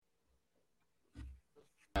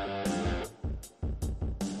Hello,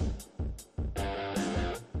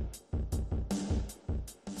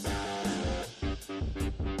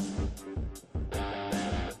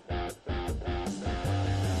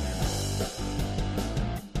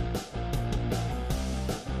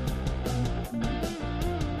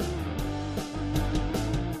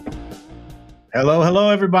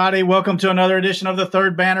 everybody. Welcome to another edition of the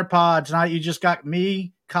Third Banner Pod. Tonight, you just got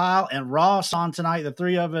me, Kyle, and Ross on tonight. The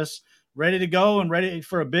three of us ready to go and ready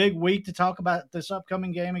for a big week to talk about this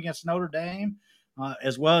upcoming game against Notre Dame,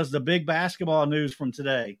 as well as the big basketball news from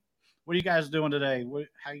today. What are you guys doing today?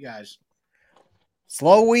 How you guys?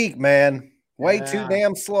 Slow week, man. Way too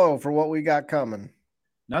damn slow for what we got coming.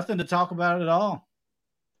 Nothing to talk about at all.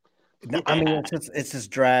 I mean, it's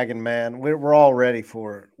just dragging, man. We're all ready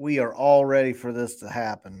for it. We are all ready for this to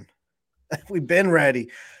happen. We've been ready.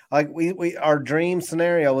 Like we our dream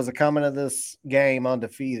scenario was to come into this game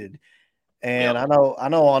undefeated. And yep. I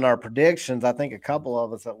know on our predictions, I think a couple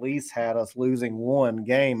of us at least had us losing one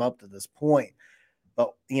game up to this point.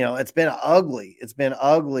 But, you know, it's been ugly. It's been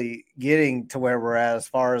ugly getting to where we're at as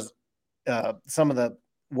far as some of the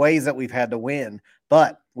ways that we've had to win.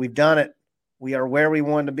 But we've done it. We are where we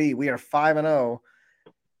wanted to be. We are 5-0,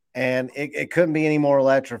 and it couldn't be any more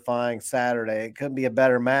electrifying Saturday. It couldn't be a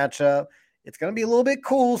better matchup. It's going to be a little bit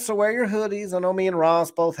cool, so wear your hoodies. I know me and Ross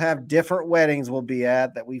both have different weddings we'll be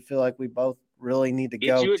at that we feel like we both really need to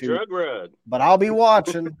go to. Get you a drug rug. But I'll be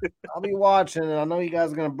watching. And I know you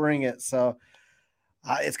guys are going to bring it. So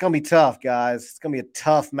it's going to be tough, guys. It's going to be a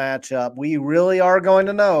tough matchup. We really are going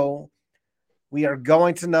to know. We are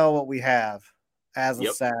going to know what we have as of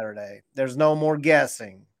Saturday. There's no more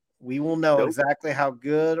guessing. We will know exactly how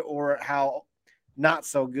good or how not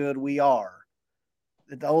so good we are.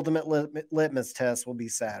 The ultimate litmus test will be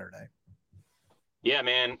Saturday. Yeah,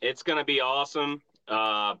 man, it's going to be awesome.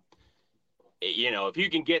 You know, if you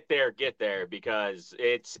can get there, because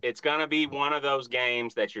it's going to be one of those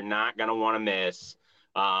games that you're not going to want to miss.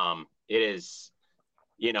 It is,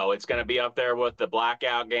 you know, it's going to be up there with the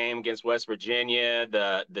blackout game against West Virginia,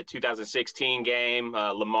 the 2016 game,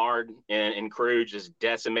 Lamar and Crew just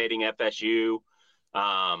decimating FSU.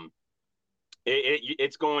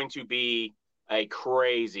 It's going to be a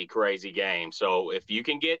crazy, crazy game. So if you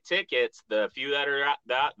can get tickets, the few that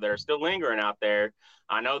are still lingering out there,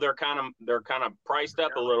 I know they're kind of priced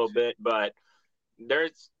up a little bit, but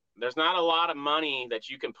there's not a lot of money that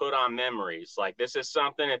you can put on memories. Like, this is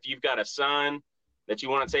something, if you've got a son that you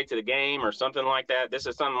want to take to the game or something like that, this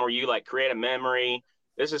is something where you like create a memory.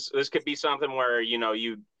 This could be something where, you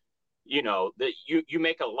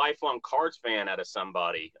make a lifelong Cards fan out of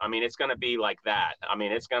somebody. I mean, it's going to be like that. I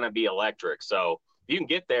mean, it's going to be electric. So if you can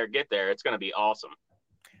get there. It's going to be awesome.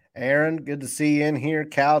 Aaron, good to see you in here.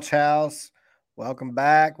 Couch House, welcome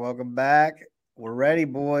back. We're ready,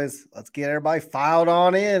 boys. Let's get everybody filed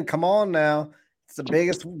on in. Come on now. It's the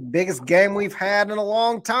biggest game we've had in a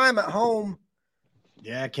long time at home.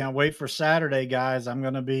 Yeah, I can't wait for Saturday, guys. I'm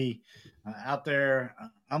going to be out there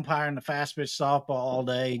umpiring the fast pitch softball all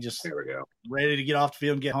day, just ready to get off the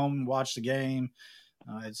field and get home and watch the game.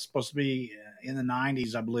 It's supposed to be in the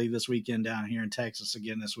 90s, I believe, this weekend down here in Texas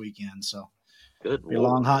again this weekend. So it'll be a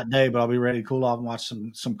long, hot day, but I'll be ready to cool off and watch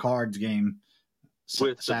some Cards game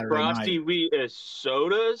with Saturday the Frosty Wheat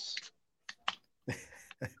sodas.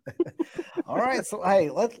 All right, so hey,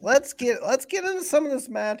 let's get into some of this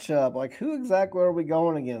matchup. Like, who exactly are we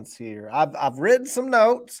going against here? I've written some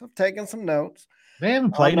notes. I've taken some notes. They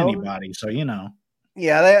haven't played anybody, so you know.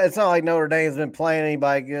 Yeah, it's not like Notre Dame's been playing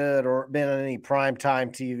anybody good or been on any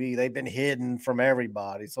primetime TV. They've been hidden from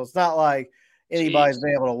everybody, so it's not like anybody's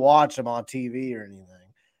been able to watch them on TV or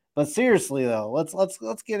anything. But seriously, though,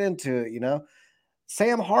 let's get into it. You know,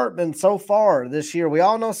 Sam Hartman so far this year, we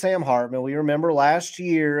all know Sam Hartman. We remember last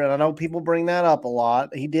year, and I know people bring that up a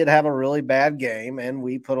lot. He did have a really bad game, and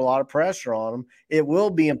we put a lot of pressure on him. It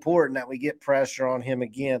will be important that we get pressure on him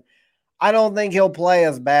again. I don't think he'll play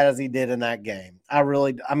as bad as he did in that game. I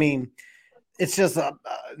mean, it's just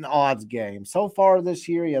an odds game. So far this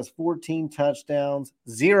year, he has 14 touchdowns,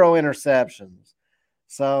 0 interceptions.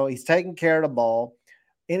 So he's taking care of the ball.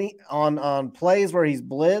 On plays where he's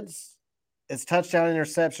blitzed, his touchdown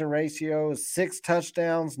interception ratio is 6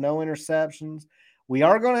 touchdowns, no interceptions. We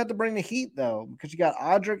are going to have to bring the heat, though, because you got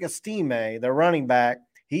Audric Estime, the running back.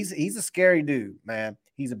 He's a scary dude, man.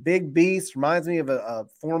 He's a big beast. Reminds me of a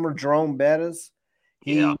former Jerome Bettis.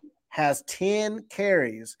 He has 10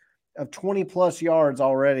 carries of 20-plus yards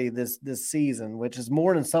already this season, which is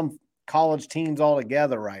more than some college teams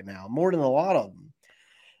altogether right now, more than a lot of them.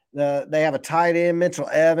 They have a tight end, Mitchell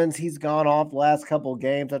Evans. He's gone off the last couple of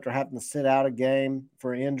games after having to sit out a game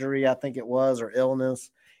for injury, I think it was, or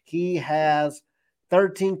illness. He has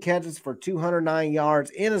 13 catches for 209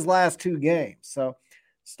 yards in his last 2 games. So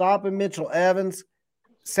stopping Mitchell Evans.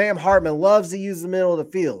 Sam Hartman loves to use the middle of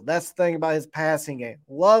the field. That's the thing about his passing game.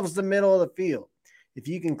 Loves the middle of the field. If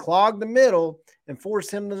you can clog the middle and force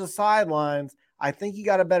him to the sidelines, I think you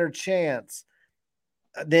got a better chance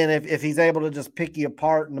than if he's able to just pick you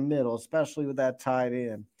apart in the middle, especially with that tight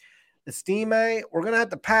end. Estime, we're going to have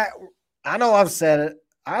to pack. I know I've said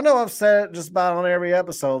it just about on every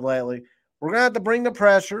episode lately. We're going to have to bring the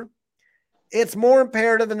pressure. It's more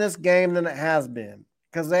imperative in this game than it has been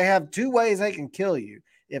because they have 2 ways they can kill you.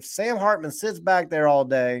 If Sam Hartman sits back there all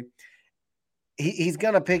day, he's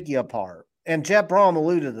going to pick you apart. And Jeff Brohm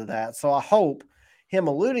alluded to that. So I hope him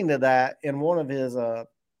alluding to that in one of his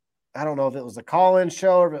I don't know if it was a call-in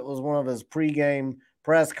show or if it was one of his pregame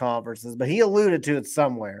press conferences, but he alluded to it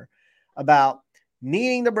somewhere about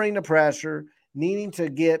needing to bring the pressure, needing to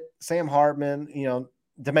get Sam Hartman,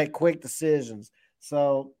 to make quick decisions.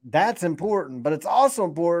 So that's important, but it's also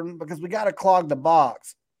important because we got to clog the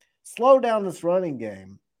box. Slow down this running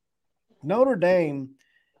game. Notre Dame,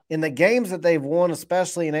 in the games that they've won,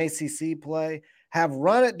 especially in ACC play, have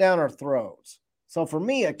run it down our throats. So for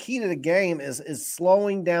me, a key to the game is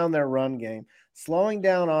slowing down their run game, slowing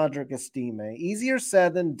down Audric Estime. Easier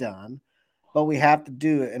said than done, but we have to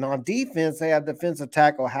do it. And on defense, they have defensive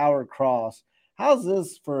tackle Howard Cross. How's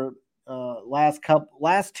this for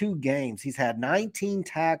last 2 games? He's had 19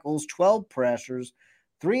 tackles, 12 pressures,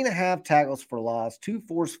 3.5 tackles for loss, 2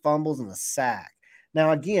 forced fumbles, and a sack.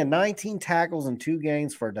 Now, again, 19 tackles in 2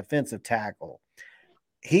 games for a defensive tackle.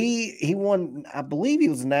 He won, I believe he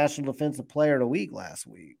was the National Defensive Player of the Week last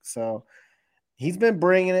week. So he's been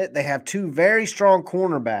bringing it. They have 2 very strong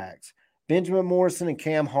cornerbacks, Benjamin Morrison and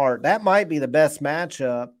Cam Hart. That might be the best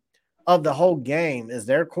matchup of the whole game is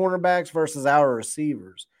their cornerbacks versus our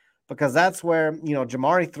receivers because that's where,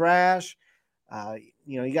 Jamari Thrash,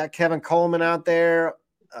 you got Kevin Coleman out there,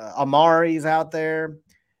 Amari's out there.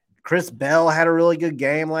 Chris Bell had a really good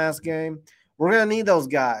game last game. We're going to need those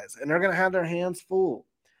guys, and they're going to have their hands full.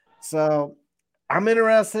 So I'm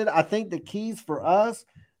interested. I think the keys for us,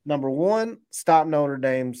 number 1, stop Notre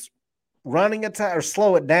Dame's running attack or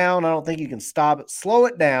slow it down. I don't think you can stop it. Slow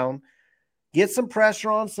it down. Get some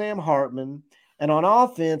pressure on Sam Hartman. And on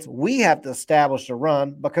offense, we have to establish a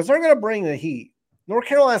run because they're going to bring the heat. North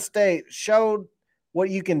Carolina State showed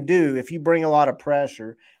what you can do if you bring a lot of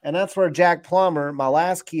pressure. And that's where Jack Plummer, my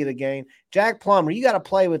last key of the game, Jack Plummer, you got to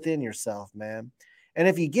play within yourself, man. And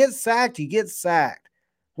if you get sacked, you get sacked.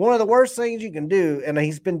 One of the worst things you can do, and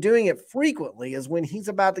he's been doing it frequently, is when he's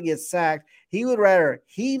about to get sacked, he would rather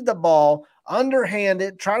heave the ball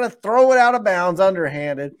underhanded, try to throw it out of bounds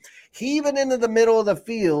underhanded, heave it into the middle of the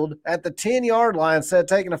field at the 10-yard line instead of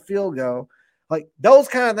taking a field goal. Like those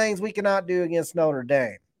kind of things we cannot do against Notre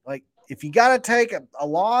Dame. Like if you got to take a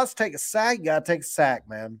loss, take a sack, you got to take a sack,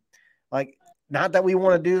 man. Like not that we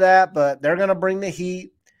want to do that, but they're going to bring the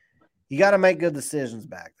heat. You got to make good decisions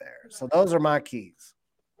back there. So those are my keys.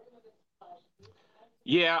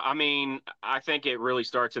 Yeah, I mean, I think it really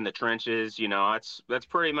starts in the trenches. That's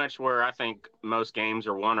pretty much where I think most games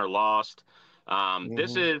are won or lost.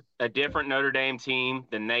 This is a different Notre Dame team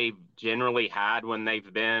than they've generally had when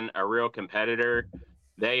they've been a real competitor.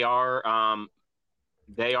 They are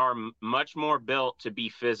much more built to be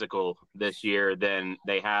physical this year than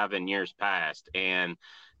they have in years past. And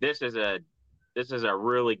this is a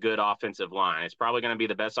really good offensive line. It's probably going to be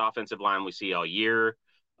the best offensive line we see all year.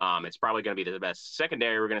 It's probably going to be the best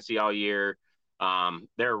secondary we're going to see all year.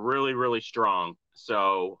 They're really, really strong.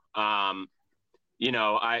 So,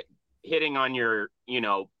 hitting on your,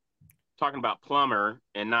 talking about Plummer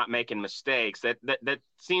and not making mistakes, that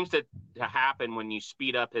seems to happen when you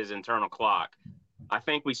speed up his internal clock. I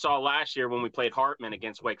think we saw last year when we played Hartman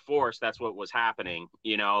against Wake Forest, that's what was happening.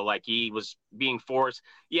 Like he was being forced.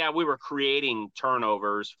 Yeah, we were creating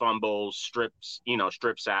turnovers, fumbles, strip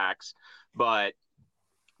sacks, but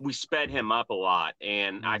we sped him up a lot.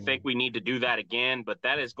 And I think we need to do that again, but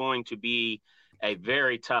that is going to be a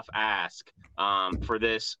very tough ask for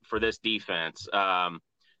this defense.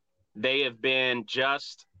 They have been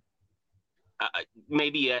just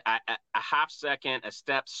maybe a half second, a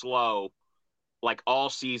step slow, like all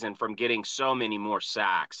season from getting so many more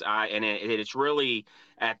sacks. And it's really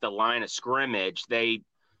at the line of scrimmage. They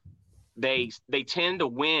tend to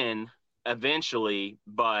win eventually,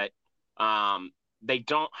 but they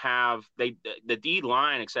don't have the D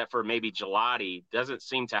line, except for maybe Gelati, doesn't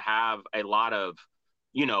seem to have a lot of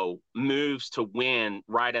moves to win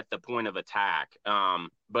right at the point of attack.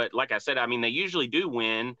 But like I said, I mean, they usually do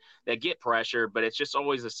win. They get pressure, but it's just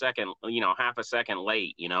always a second, half a second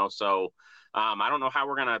late, So I don't know how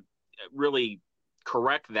we're going to really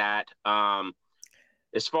correct that.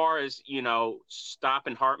 As far as,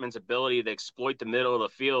 stopping Hartman's ability to exploit the middle of the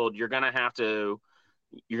field, you're going to have to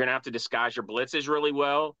disguise your blitzes really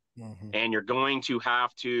well. Mm-hmm. And you're going to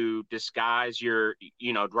have to disguise your,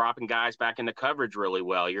 dropping guys back into coverage really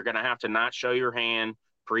well. You're going to have to not show your hand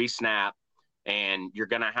pre-snap, and you're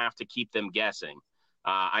going to have to keep them guessing.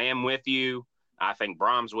 I am with you. I think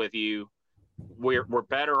Brohm's with you. We're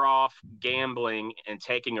better off gambling and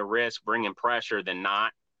taking a risk, bringing pressure than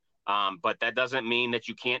not. But that doesn't mean that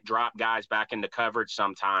you can't drop guys back into coverage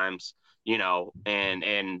sometimes,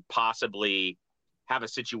 and possibly have a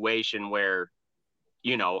situation where,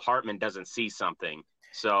 Hartman doesn't see something.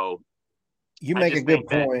 So you make a good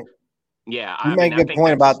point. You make a good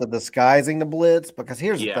point about the disguising the blitz, because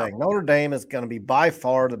here's the thing. Notre Dame is going to be by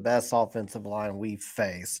far the best offensive line we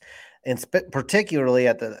face, and particularly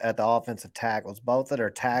at the offensive tackles. Both of their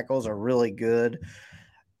tackles are really good.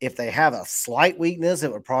 If they have a slight weakness,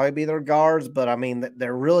 it would probably be their guards, but I mean,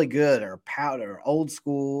 they're really good. They're powder, old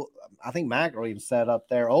school. I think Macro even said up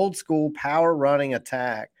there, old school power running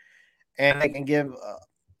attack. And they can give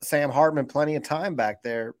Sam Hartman plenty of time back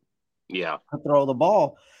there to throw the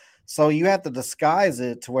ball. So you have to disguise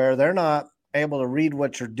it to where they're not able to read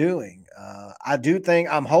what you're doing.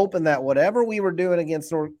 I'm hoping that whatever we were doing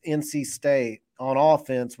against NC State on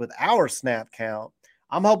offense with our snap count,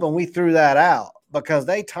 I'm hoping we threw that out, because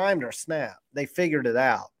they timed our snap. They figured it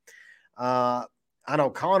out. I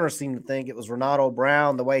know Connor seemed to think it was Renato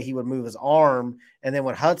Brown, the way he would move his arm. And then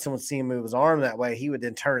when Hudson would see him move his arm that way, he would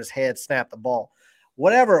then turn his head, snap the ball.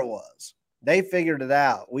 Whatever it was, they figured it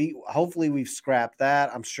out. Hopefully we've scrapped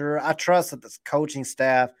that. I'm sure. I trust that this coaching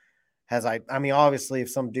staff has, obviously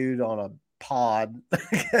if some dude on a pod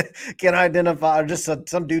can identify, or just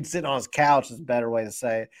some dude sitting on his couch is a better way to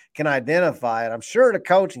say it, can identify it. I'm sure the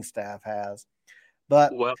coaching staff has.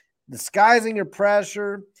 But disguising your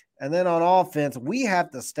pressure, and then on offense, we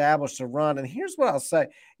have to establish the run. And here's what I'll say.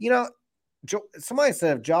 Somebody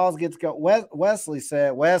said if Jaws gets going, Wes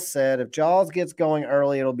said if Jaws gets going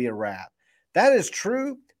early, it'll be a wrap. That is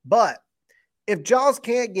true. But if Jaws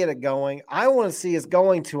can't get it going, I want to see us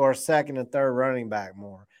going to our second and third running back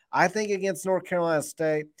more. I think against North Carolina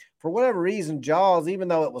State, for whatever reason, Jaws, even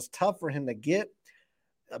though it was tough for him to get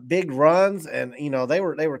big runs, and they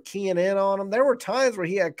were keying in on him, there were times where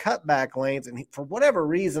he had cutback lanes, and for whatever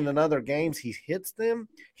reason in other games he hits them,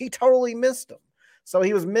 he totally missed them. So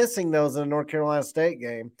he was missing those in the North Carolina State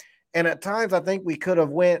game. And at times I think we could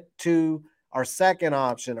have went to our second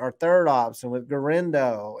option, our third option with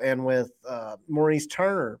Garendo and with Maurice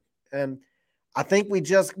Turner. And I think we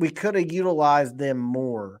could have utilized them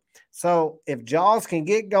more. So if Jaws can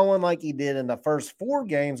get going like he did in the first 4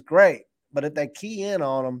 games, great. But if they key in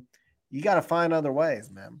on them, you got to find other ways,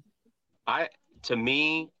 man. I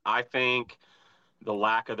think the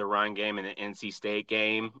lack of the run game in the NC State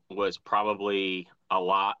game was probably a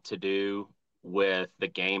lot to do with the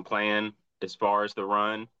game plan as far as the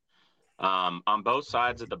run. On both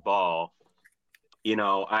sides of the ball,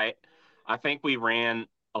 I think we ran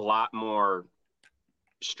a lot more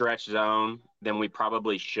stretch zone than we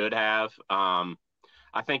probably should have. I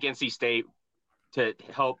think NC State, to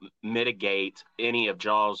help mitigate any of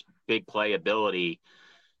Jaws' big play ability,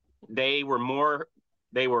 they were more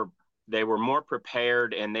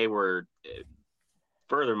prepared, and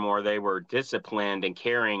furthermore, they were disciplined in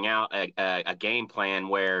carrying out a game plan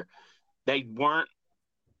where they weren't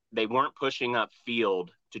pushing up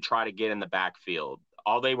field to try to get in the backfield.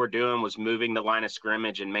 All they were doing was moving the line of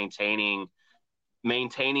scrimmage and maintaining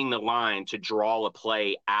the line to draw a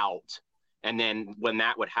play out. And then when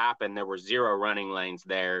that would happen, there were 0 running lanes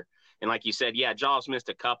there. And like you said, Jaws missed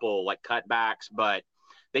a couple like cutbacks, but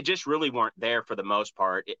they just really weren't there for the most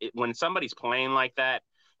part. When somebody's playing like that,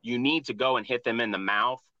 you need to go and hit them in the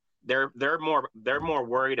mouth. They're more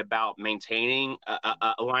worried about maintaining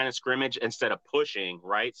a line of scrimmage instead of pushing,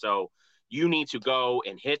 right? So you need to go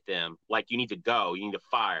and hit them. Like you need to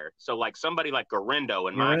fire. So like somebody like Garendo,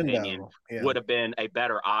 in my opinion, would have been a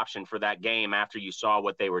better option for that game after you saw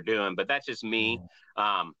what they were doing. But that's just me.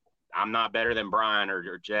 I'm not better than Brian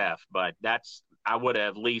or Jeff, but I would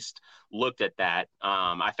have at least looked at that.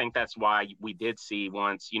 I think that's why we did see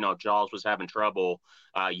once, Jaws was having trouble.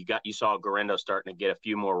 You saw Garendo starting to get a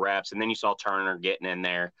few more reps, and then you saw Turner getting in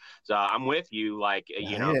there. So I'm with you. Like,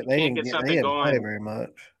 you can't get something going very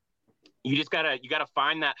much. You just gotta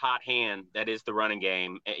find that hot hand that is the running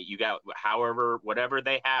game. You got whatever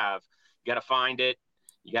they have, you gotta find it.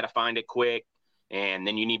 You got to find it quick, and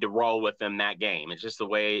then you need to roll with them that game. It's just the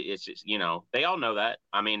way it's just, they all know that.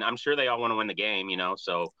 I mean, I'm sure they all want to win the game,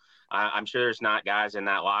 so I'm sure there's not guys in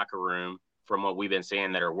that locker room from what we've been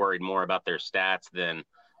seeing that are worried more about their stats than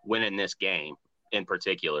winning this game in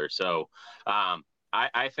particular. So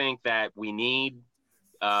I think that we need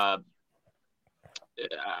I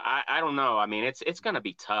don't know. I mean, it's going to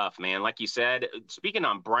be tough, man. Like you said, speaking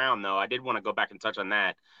on Brown, though, I did want to go back and touch on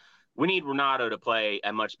that. We need Renato to play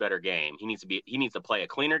a much better game. He needs to play a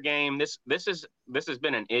cleaner game. This has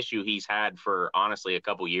been an issue he's had for honestly a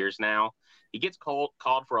couple years now. He gets called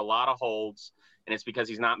for a lot of holds, and it's because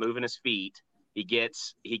he's not moving his feet. He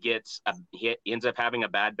ends up having a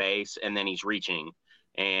bad base, and then he's reaching,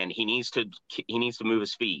 and he needs to move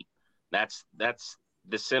his feet. That's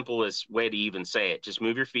the simplest way to even say it. Just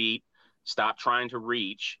move your feet, stop trying to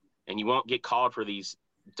reach, and you won't get called for these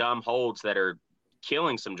dumb holds that are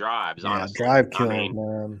killing some drives. Yeah, honestly, drive killing,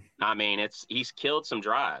 man. I mean, he's killed some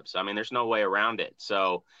drives. I mean, there's no way around it.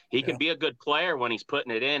 So he can be a good player when he's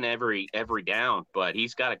putting it in every down, but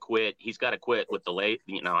he's got to quit. He's got to quit with the late.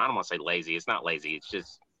 I don't want to say lazy. It's not lazy. It's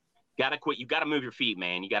just got to quit. You got to move your feet,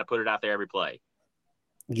 man. You got to put it out there every play.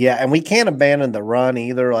 Yeah, and we can't abandon the run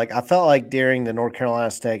either. Like, I felt like during the North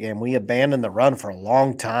Carolina State game, we abandoned the run for a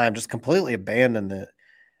long time, just completely abandoned it.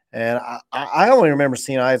 And I only remember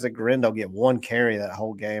seeing Isaac Grindo get one carry that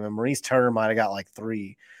whole game, and Maurice Turner might have got like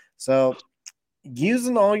 3. So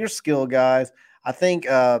using all your skill guys, I think,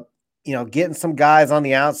 getting some guys on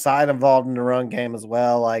the outside involved in the run game as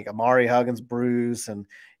well, like Amari Huggins, Bruce, and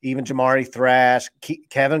even Jamari Thrash,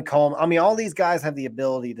 Kevin Coleman. I mean, all these guys have the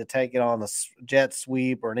ability to take it on the jet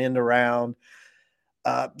sweep or an end around.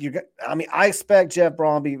 I expect Jeff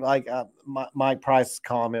Brohm to be like Mike Price's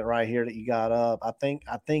comment right here that you got up. I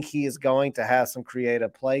think he is going to have some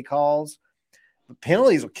creative play calls. The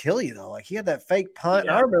penalties will kill you though. Like, he had that fake punt.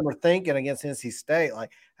 Yeah. And I remember thinking against NC State,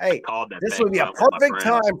 like, hey, this would be a punt perfect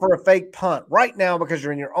time for a fake punt right now because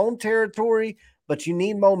you're in your own territory, but you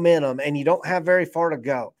need momentum and you don't have very far to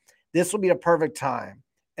go. This will be a perfect time.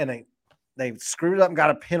 And they screwed up and got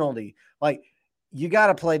a penalty. Like, you got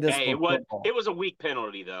to play this. Hey, it was a weak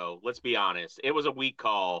penalty, though. Let's be honest. It was a weak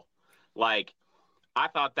call. Like, I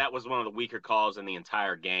thought that was one of the weaker calls in the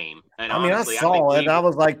entire game. And honestly, I saw it, and I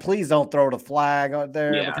was like, please don't throw the flag out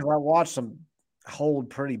there because I watched them hold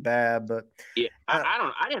pretty bad. But yeah,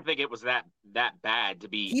 I didn't think it was that bad, to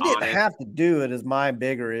be honest. He didn't have to do it is my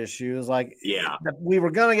bigger issue. Is like, yeah, we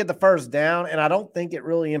were going to get the first down, and I don't think it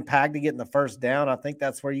really impacted getting the first down. I think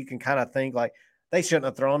that's where you can kind of think like they shouldn't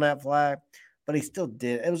have thrown that flag. But he still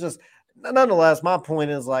did. It was just, nonetheless, my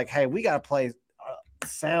point is like, hey, we got to play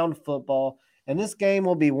sound football, and this game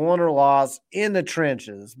will be won or lost in the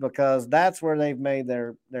trenches because that's where they've made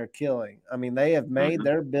their killing. I mean, they have made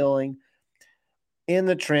their billing in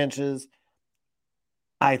the trenches.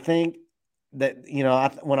 I think that,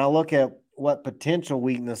 when I look at what potential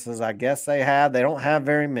weaknesses I guess they have, they don't have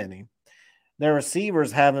very many. Their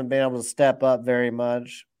receivers haven't been able to step up very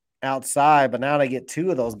much outside, but now they get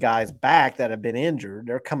 2 of those guys back that have been injured.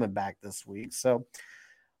 They're coming back this week. So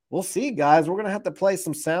we'll see, guys. We're going to have to play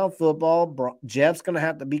some sound football. Jeff's going to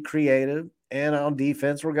have to be creative. And on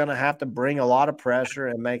defense, we're going to have to bring a lot of pressure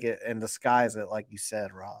and make it and disguise it, like you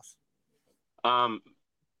said, Ross.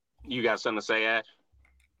 You got something to say, Ash?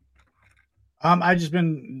 I just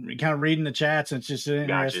been kind of reading the chats. And it's just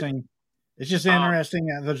interesting. Gotcha. It's just interesting.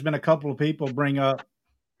 There's been a couple of people bring up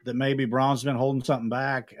that maybe Brown's been holding something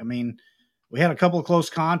back. I mean, we had a couple of close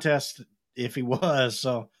contests if he was,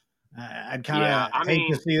 so I'd kind of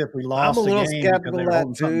hate to see if we lost. I'm a little skeptical of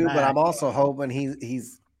that too, but I'm also hoping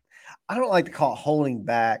he's. I don't like to call it holding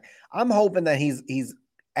back. I'm hoping that he's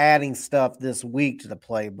adding stuff this week to the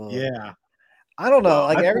playbook. Yeah, I don't know. Well,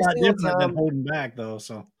 like every single time than holding back though.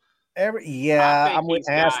 So I'm with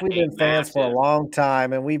Ash. We've been fans for a long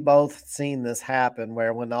time, and we've both seen this happen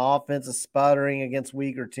where when the offense is sputtering against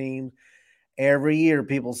weaker teams, every year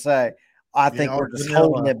people say, I think we're just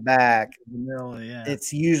holding it back. Yeah.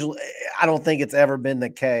 It's usually, I don't think it's ever been the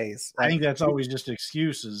case. I think that's always just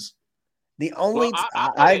excuses. The only,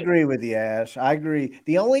 I agree with you, Ash. I agree.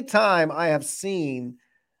 The only time I have seen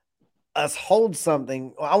us hold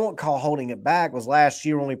something, I won't call holding it back, was last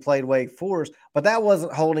year when we played Wake Forest, but that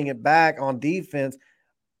wasn't holding it back on defense.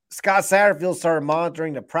 Scott Satterfield started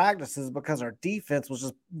monitoring the practices because our defense was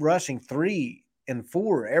just rushing 3 and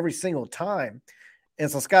 4 every single time.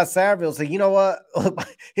 And so Scott Satterfield said, you know what?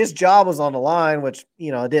 His job was on the line, which,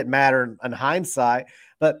 it didn't matter in hindsight.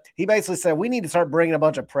 But he basically said, we need to start bringing a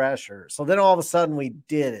bunch of pressure. So then all of a sudden we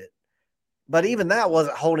did it. But even that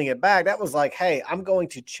wasn't holding it back. That was like, hey, I'm going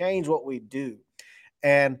to change what we do.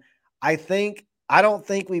 And I think I don't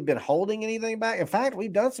think we've been holding anything back. In fact,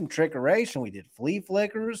 we've done some trickeration. We did flea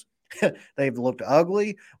flickers. They've looked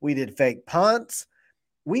ugly. We did fake punts.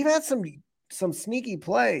 We've had some sneaky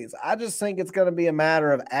plays. I just think it's going to be a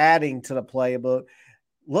matter of adding to the playbook,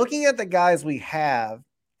 looking at the guys we have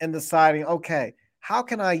and deciding, okay, how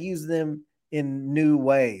can I use them in new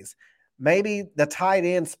ways? Maybe the tight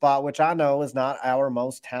end spot, which I know is not our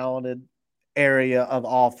most talented area of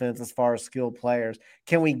offense as far as skilled players.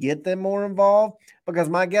 Can we get them more involved? Because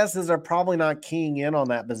my guess is they're probably not keying in on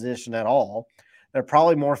that position at all. They're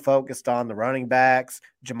probably more focused on the running backs,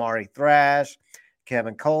 Jamari Thrash,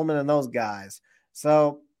 Kevin Coleman, and those guys.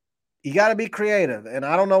 So you got to be creative, and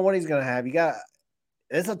I don't know what he's going to have.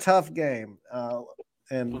 It's a tough game.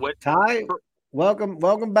 And Ty,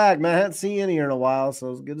 welcome back, man. I hadn't seen you in here in a while,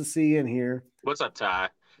 so it's good to see you in here. What's up, Ty?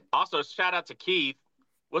 Also, shout out to Keith.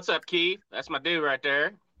 What's up, Keith? That's my dude right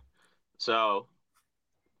there. So,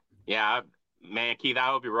 yeah, man, Keith, I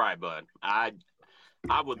hope you're right, bud. I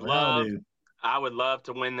would love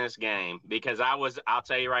to win this game because I'll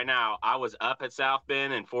tell you right now, I was up at South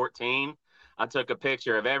Bend in 14. I took a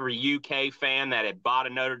picture of every UK fan that had bought a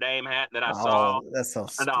Notre Dame hat that I saw. That's so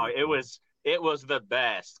stupid. No, it was the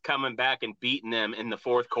best coming back and beating them in the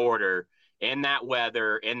fourth quarter in that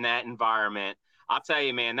weather, in that environment. I'll tell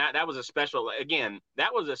you, man, that was a special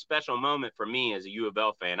moment for me as a U of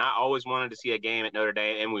L fan. I always wanted to see a game at Notre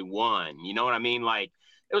Dame, and we won. You know what I mean? Like,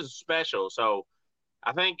 it was special. So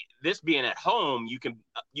I think this being at home, you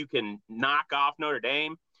can knock off Notre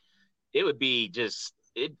Dame. It would be just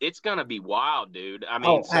it's gonna be wild, dude. I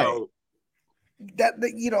mean,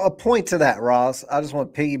 a point to that, Ross. I just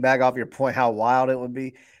want to piggyback off your point how wild it would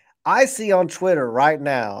be. I see on Twitter right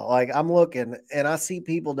now, like I'm looking and I see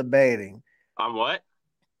people debating on what?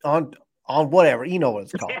 On whatever, you know what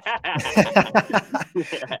it's called.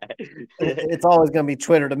 It's always going to be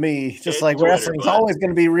Twitter to me, just it's like wrestling's always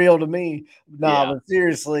going to be real to me. But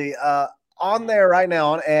seriously, on there right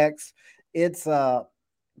now on X, it's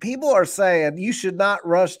people are saying you should not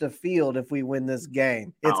rush the field if we win this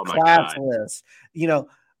game. It's classless. You know,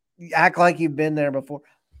 act like you've been there before.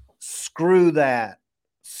 Screw that.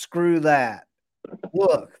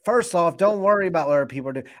 Look, first off, don't worry about what other people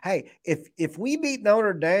are doing. Hey, if we beat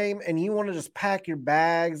Notre Dame and you want to just pack your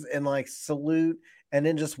bags and like salute and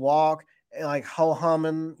then just walk and like ho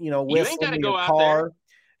humming, whistle in your car,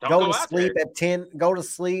 go to sleep at 10, go to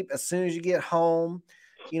sleep as soon as you get home,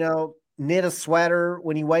 knit a sweater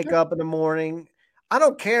when you wake up in the morning. I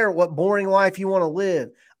don't care what boring life you want to live.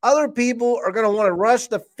 Other people are going to want to rush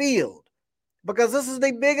the field because this is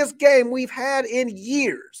the biggest game we've had in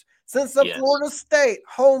years. Since the Florida State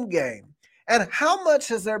home game. And how much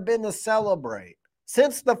has there been to celebrate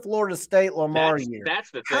since the Florida State Lamar year? That's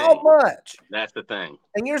the thing. How much? That's the thing.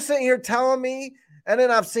 And you're sitting here telling me, and then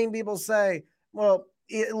I've seen people say, well,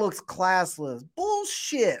 it looks classless.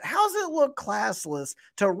 Bullshit. How's it look classless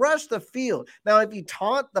to rush the field? Now, if you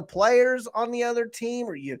taunt the players on the other team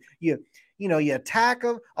or you attack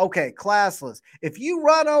them, okay, classless. If you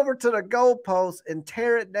run over to the goalpost and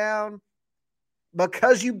tear it down,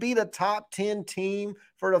 because you beat a top 10 team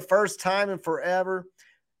for the first time in forever,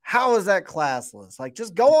 how is that classless? Like,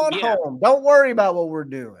 just go on home. Don't worry about what we're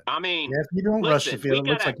doing. I mean, if you don't rush the field,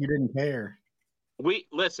 it looks like you didn't care.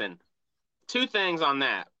 Two things on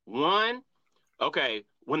that. One, okay,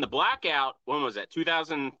 when the blackout, when was that?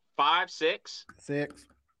 2005, 6? 6.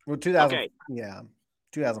 Well, 2000. Okay. Yeah,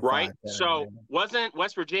 2005. Right. So wasn't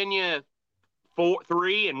West Virginia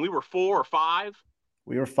 3 and we were 4 or 5?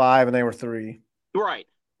 We were 5 and they were 3. Right.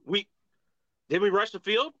 Did we rush the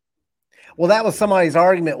field? Well, that was somebody's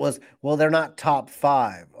argument was, well, they're not top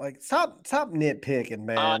 5. Like, stop nitpicking,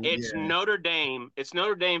 man. It's Notre Dame. It's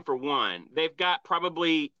Notre Dame for one. They've got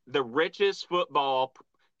probably the richest football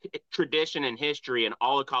tradition and history in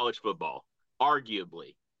all of college football,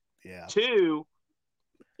 arguably. Yeah. 2,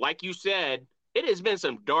 like you said, it has been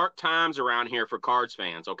some dark times around here for Cards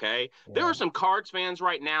fans, okay? Yeah. There are some Cards fans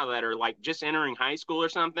right now that are like just entering high school or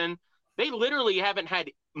something. They literally haven't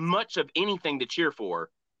had much of anything to cheer for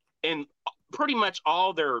in pretty much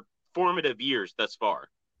all their formative years thus far.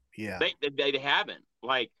 Yeah. They haven't.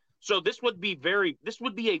 Like, so this would be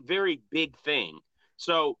a very big thing.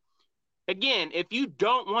 So again, if you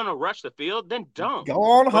don't want to rush the field, then don't. Go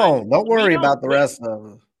on home. Don't worry about the rest of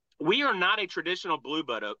it. We are not a traditional blue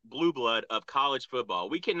blood of college football.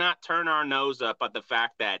 We cannot turn our nose up at the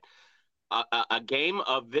fact that a game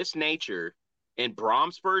of this nature in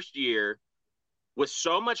Brohm's first year, with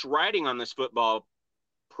so much riding on this football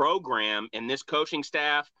program and this coaching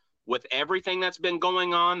staff, with everything that's been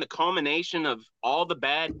going on, the culmination of all the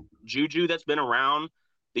bad juju that's been around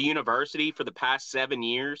the university for the past 7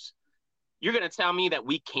 years, You're going to tell me that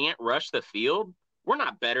we can't rush the field? We're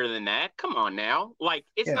not better than that. Come on now. Like,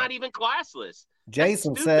 it's not even classless.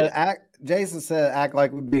 Jason said, act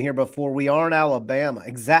like we've been here before. We aren't Alabama.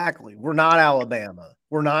 Exactly. We're not Alabama.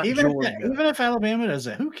 We're not Georgia. Even if Alabama does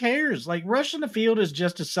it, who cares? Like, rushing the field is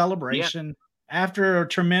just a celebration after a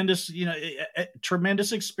tremendous,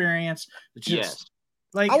 tremendous experience. It's just,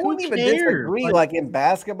 like, I wouldn't even disagree. Like in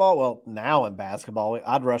basketball, well, now in basketball,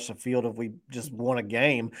 I'd rush the field if we just won a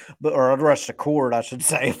game, or I'd rush the court, I should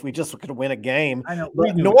say, if we just could win a game. I know.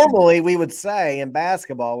 But normally we would say in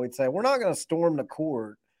basketball, we'd say we're not going to storm the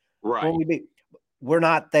court. Right. We're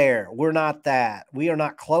not there. We're not that. We are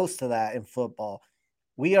not close to that in football.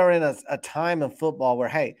 We are in a time in football where,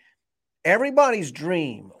 hey, everybody's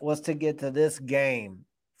dream was to get to this game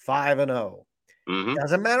 5-0. Mm-hmm.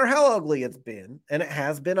 Doesn't matter how ugly it's been, and it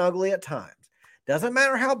has been ugly at times. Doesn't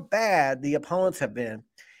matter how bad the opponents have been,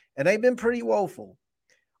 and they've been pretty woeful.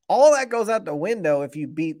 All that goes out the window if you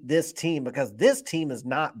beat this team, because this team is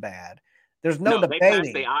not bad. There's no debating. They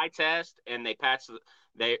passed the eye test, and they passed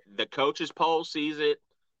the coaches' poll sees it.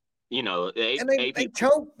 They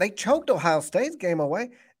choked Ohio State's game away.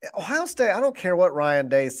 Ohio State, I don't care what Ryan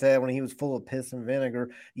Day said when he was full of piss and vinegar,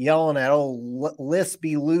 yelling at old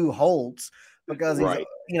lispy Lou Holtz. Because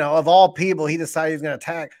he's, of all people, he decided he's going to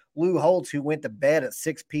attack Lou Holtz, who went to bed at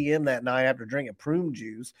 6 p.m. that night after drinking prune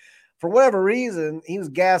juice. For whatever reason, he was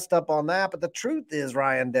gassed up on that. But the truth is,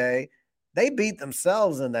 Ryan Day, they beat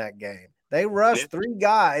themselves in that game. They rushed 3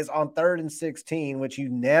 guys on 3rd and 16, which you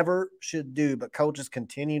never should do, but coaches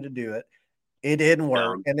continue to do it. It didn't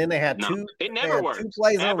work. And then they had two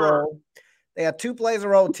plays in a row. They had 2 plays in a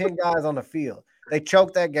row with 10 guys on the field. They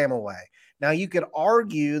choked that game away. Now, you could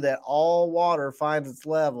argue that all water finds its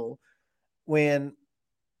level when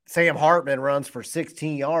Sam Hartman runs for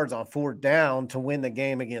 16 yards on 4th down to win the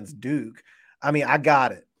game against Duke. I mean, I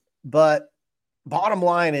got it. But bottom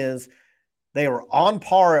line is they were on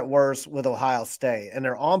par at worst with Ohio State, and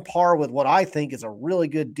they're on par with what I think is a really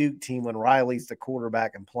good Duke team when Riley's the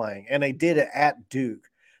quarterback and playing. And they did it at Duke.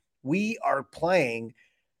 We are playing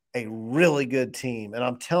a really good team. And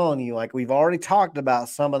I'm telling you, like we've already talked about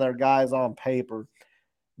some of their guys on paper.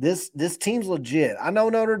 This team's legit. I know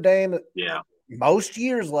Notre Dame most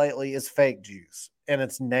years lately is fake juice, and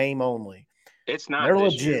it's name only. It's not. They're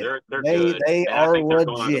legit. They're good. They are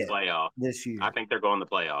legit this year. I think they're going to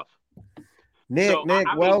the playoff. Nick,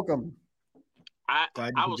 welcome. I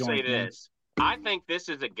will say this. I think this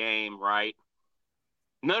is a game, right?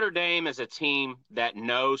 Notre Dame is a team that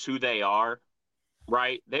knows who they are.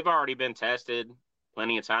 Right, they've already been tested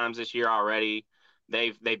plenty of times this year already.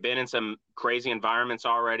 They've been in some crazy environments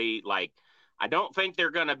already. Like, I don't think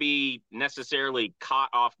they're going to be necessarily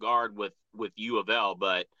caught off guard with U of L,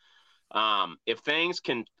 but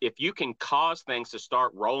if you can cause things to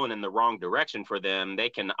start rolling in the wrong direction for them, they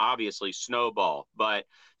can obviously snowball. But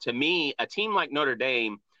to me, a team like Notre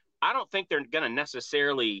Dame, I don't think they're going to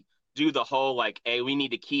necessarily do the whole like, hey, we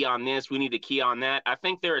need to key on this, we need to key on that. I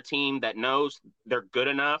think they're a team that knows they're good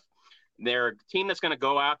enough. They're a team that's going to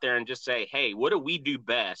go out there and just say, hey, what do we do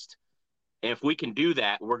best? And if we can do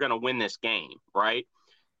that, we're going to win this game, right?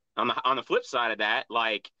 On the flip side of that,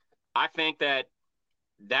 like, I think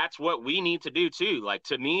that's what we need to do too. Like,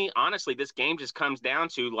 to me, honestly, this game just comes down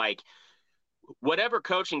to like whatever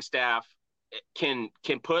coaching staff can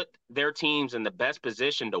put their teams in the best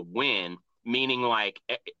position to win. Meaning like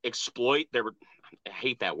exploit their – I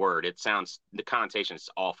hate that word. It sounds – the connotation is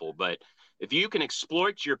awful. But if you can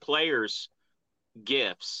exploit your players'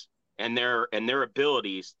 gifts and their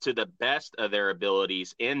abilities to the best of their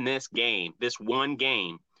abilities in this game, this one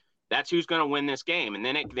game, that's who's going to win this game. And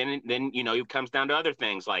then it comes down to other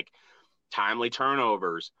things like timely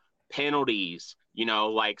turnovers, penalties,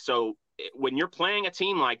 so when you're playing a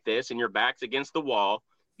team like this and your back's against the wall,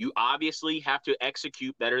 you obviously have to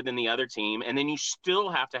execute better than the other team, and then you still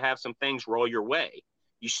have to have some things roll your way.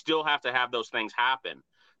 You still have to have those things happen.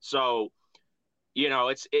 So,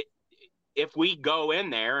 if we go in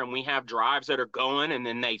there and we have drives that are going and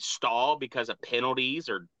then they stall because of penalties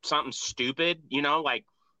or something stupid,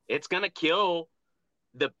 it's going to kill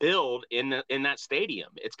the build in that stadium.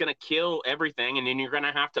 It's going to kill everything, and then you're going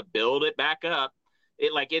to have to build it back up.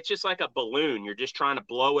 It's just like a balloon. You're just trying to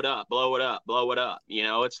blow it up.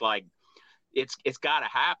 It's like, it's got to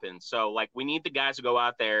happen. So like, we need the guys to go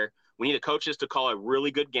out there. We need the coaches to call a really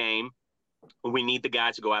good game. We need the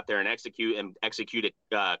guys to go out there and execute it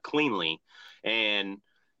cleanly. And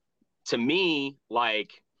to me,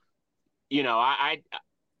 like,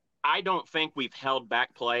 I don't think we've held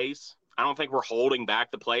back plays. I don't think we're holding back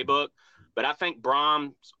the playbook, but I think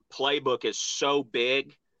Brohm's playbook is so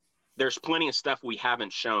big. There's plenty of stuff we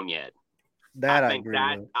haven't shown yet. I agree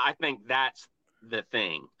with. I think that's the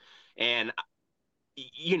thing. And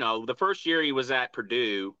the first year he was at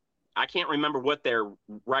Purdue, I can't remember what their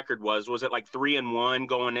record was. Was it like 3-1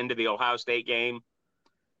 going into the Ohio State game?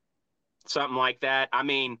 Something like that. I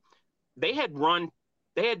mean,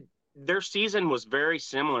 their season was very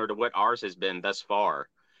similar to what ours has been thus far.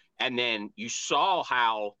 And then you saw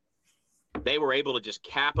how they were able to just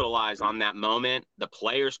capitalize on that moment. The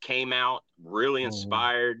players came out really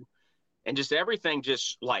inspired, and just everything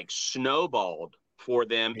just like snowballed for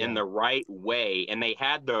them in the right way. And they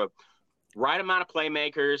had the right amount of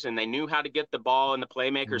playmakers, and they knew how to get the ball in the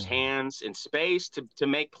playmakers' hands in space to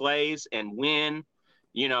make plays and win.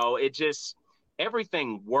 It just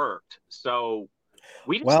everything worked. So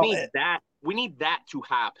we just need that. We need that to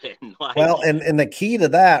happen. And the key to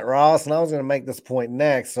that, Ross, and I was going to make this point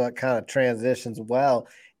next, so it kind of transitions well,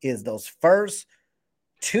 is those first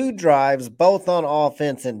 2 drives, both on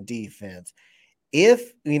offense and defense.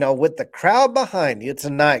 If, with the crowd behind you, it's a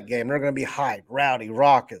night game, they're going to be hyped, rowdy,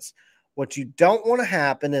 raucous. What you don't want to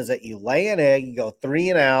happen is that you lay an egg, you go 3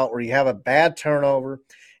 and out, or you have a bad turnover,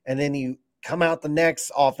 and then you come out the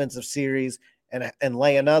next offensive series and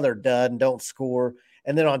lay another dud and don't score.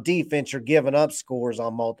 And then on defense, you're giving up scores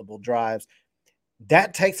on multiple drives.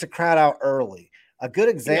 That takes the crowd out early. A good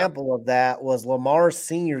example of that was Lamar's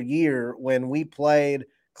senior year when we played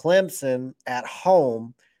Clemson at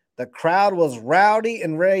home. The crowd was rowdy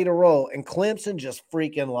and ready to roll, and Clemson just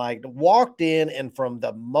freaking walked in, and from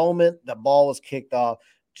the moment the ball was kicked off,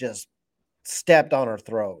 just stepped on our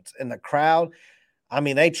throats. And the crowd, I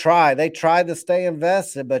mean, they tried to stay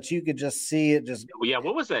invested, but you could just see it just. Yeah.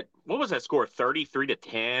 What was that score?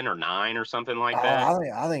 33-10 or 9 or something like that?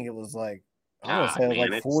 I think it was like, I want to say it was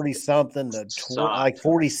like 40 something to 20, like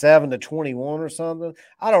 47-21 or something.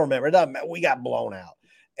 I don't remember. It doesn't matter. We got blown out,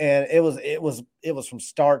 and it was from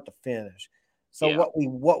start to finish. So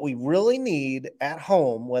what we really need at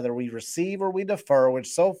home, whether we receive or we defer, which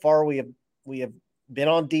so far we have been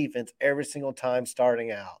on defense every single time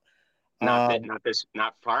starting out.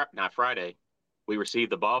 Not Friday. We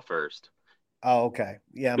received the ball first. Oh, okay.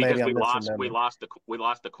 Yeah, because maybe we lost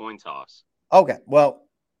the coin toss. Okay, well,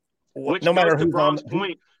 which no matter who's on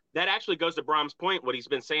point, that actually goes to Brohm's point. What he's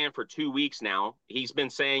been saying for 2 weeks now, he's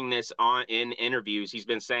been saying this in interviews. He's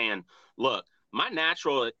been saying, "Look, my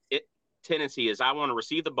natural tendency is I want to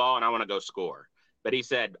receive the ball and I want to go score." But he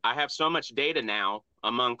said, "I have so much data now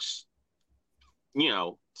amongst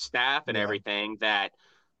staff and everything that."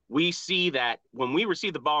 We see that when we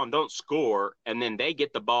receive the ball and don't score, and then they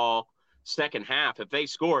get the ball second half, if they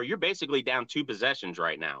score, you're basically down 2 possessions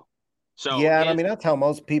right now. So and I mean, that's how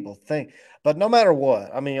most people think. But no matter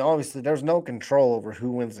what, I mean, obviously there's no control over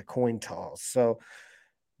who wins the coin toss. So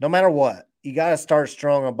no matter what, you got to start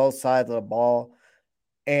strong on both sides of the ball.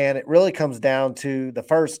 And it really comes down to the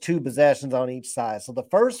first 2 possessions on each side. So the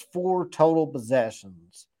first 4 total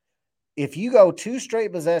possessions, if you go 2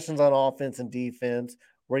 straight possessions on offense and defense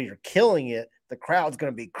where you're killing it, the crowd's going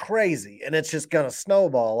to be crazy, and it's just going to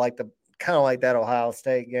snowball kind of like that Ohio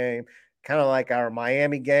State game, kind of like our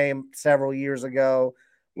Miami game several years ago,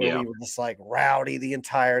 where we were just like rowdy the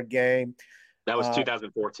entire game. That was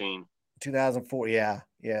 2014. 2004, yeah.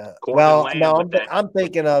 Well, no, I'm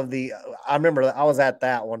thinking of I remember I was at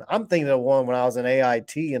that one. I'm thinking of one when I was in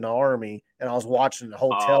AIT in the Army, and I was watching the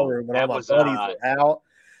hotel room when all my buddies were out.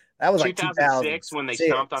 That was like 2006 when they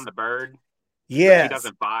stomped on the bird. Yes.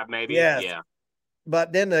 2005, maybe. Yes. Yeah.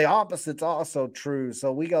 But then the opposite's also true.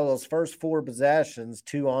 So we go those first 4 possessions,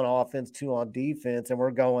 2 on offense, 2 on defense, and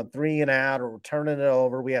we're going 3 and out, or we're turning it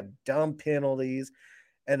over. We have dumb penalties.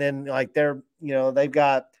 And then they've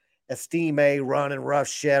got Estime running rough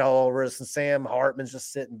shit all over us, and Sam Hartman's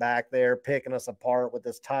just sitting back there picking us apart with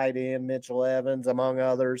this tight end, Mitchell Evans, among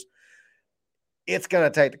others. It's going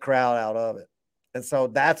to take the crowd out of it. And so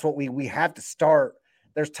that's what we have to start.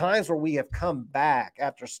 There's times where we have come back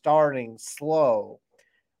after starting slow.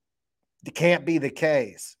 It can't be the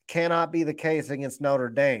case. Cannot be the case against Notre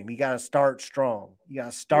Dame. You got to start strong. You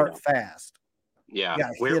got to start fast. Yeah,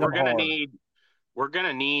 we're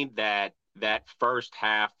gonna need that first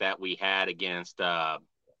half that we had against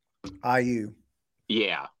IU.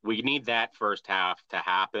 Yeah, we need that first half to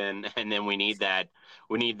happen, and then we need that,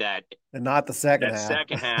 and not the second half.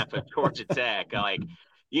 Second half of Georgia Tech,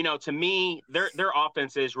 to me, their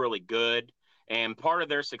offense is really good, and part of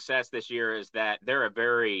their success this year is that they're a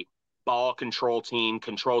very ball control team,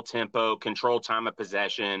 control tempo, control time of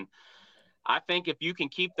possession. I think if you can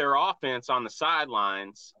keep their offense on the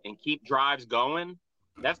sidelines and keep drives going,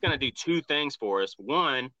 that's going to do 2 things for us.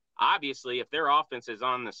 One, obviously, if their offense is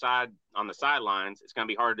on the sidelines, it's going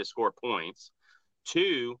to be hard to score points.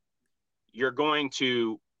 2, you're going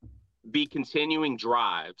to be continuing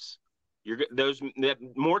drives. That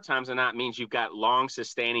more times than not means you've got long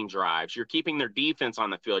sustaining drives. You're keeping their defense on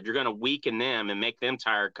the field. You're going to weaken them and make them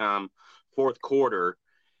tired come fourth quarter.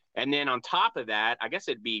 And then on top of that, I guess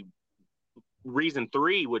it'd be reason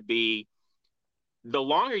 3 would be the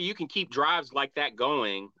longer you can keep drives like that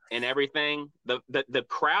going and everything, the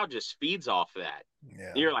crowd just feeds off of that.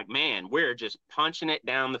 Yeah. You're like, man, we're just punching it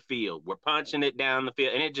down the field. We're punching it down the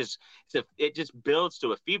field. And it just builds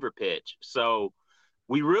to a fever pitch. So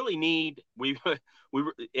we really need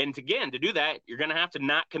and again, to do that, you're going to have to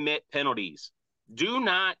not commit penalties. Do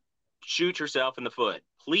not shoot yourself in the foot.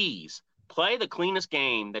 Please play the cleanest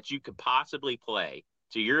game that you could possibly play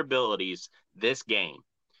to your abilities this game,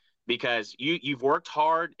 because you've worked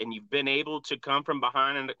hard and you've been able to come from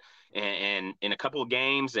behind and in a couple of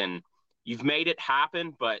games and you've made it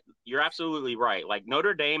happen. But you're absolutely right. Like,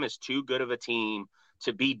 Notre Dame is too good of a team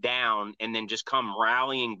to be down and then just come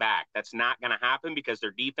rallying back. That's not going to happen because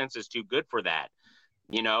their defense is too good for that.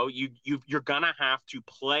 You know, you're going to have to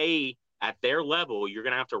play at their level. You're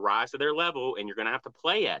going to have to rise to their level and you're going to have to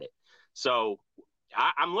play at it. So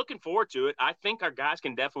I'm looking forward to it. I think our guys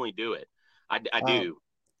can definitely do it. I do.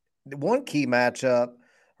 One key matchup,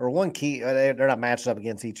 they're not matched up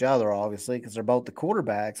against each other, obviously, because they're both the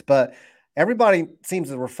quarterbacks, but everybody seems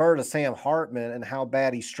to refer to Sam Hartman and how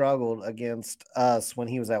bad he struggled against us when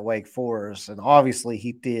he was at Wake Forest, and obviously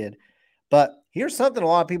he did. But here's something a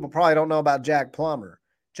lot of people probably don't know about Jack Plummer.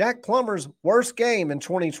 Jack Plummer's worst game in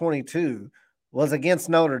 2022 was against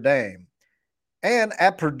Notre Dame. And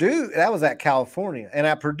at Purdue, that was at California. And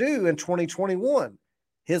at Purdue in 2021,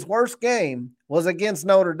 his worst game was against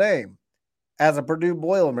Notre Dame as a Purdue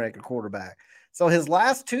Boilermaker quarterback. So his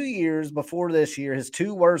last 2 years before this year, his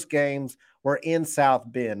 2 worst games were in South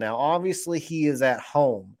Bend. Now, obviously, he is at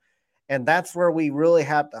home, and that's where we really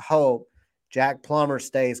have to hope Jack Plummer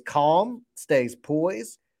stays calm, stays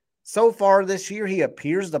poised. So far this year, he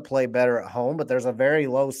appears to play better at home, but there's a very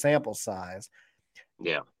low sample size.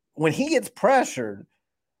 Yeah. When he gets pressured,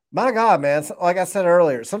 my God, man, like I said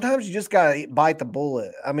earlier, sometimes you just got to bite the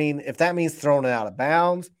bullet. I mean, if that means throwing it out of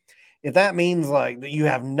bounds, if that means like you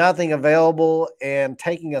have nothing available and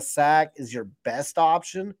taking a sack is your best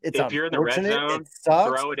option, it's if you're in the red zone, it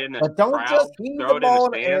sucks, throw it in the but don't crowd, just heave the ball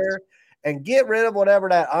in the air and get rid of whatever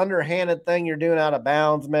that underhanded thing you're doing out of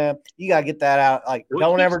bounds, man. You got to get that out. Like,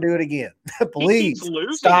 don't ever do it again. Please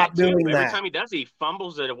stop doing that. Every time he does, he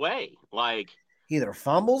fumbles it away. Like, either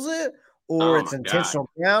fumbles it or it's intentional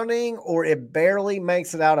grounding or it barely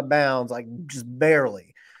makes it out of bounds, like just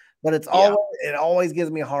barely. But it always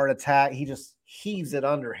gives me a heart attack. He just heaves it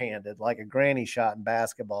underhanded like a granny shot in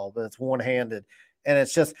basketball, but it's one-handed. And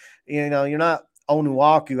it's just, you know, you're not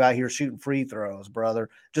Onuaku out here shooting free throws, brother.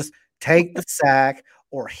 Just take the sack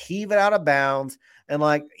or heave it out of bounds. And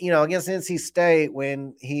like, you know, against NC State,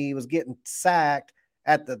 when he was getting sacked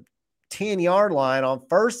at the 10-yard line on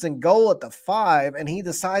 1st and goal at the 5, and he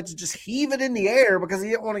decides to just heave it in the air because he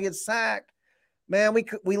didn't want to get sacked. Man,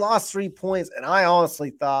 we lost 3 points, and I honestly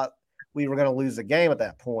thought we were going to lose the game at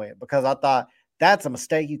that point because I thought that's a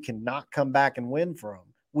mistake you cannot come back and win from.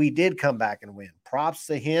 We did come back and win. Props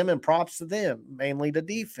to him and props to them, mainly the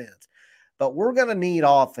defense. But we're going to need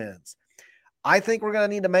offense. I think we're going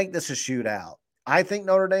to need to make this a shootout. I think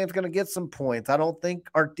Notre Dame's going to get some points. I don't think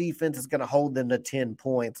our defense is going to hold them to 10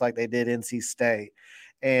 points like they did NC State.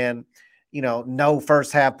 And, you know, no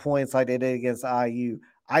first half points like they did against IU.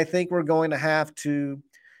 I think we're going to have to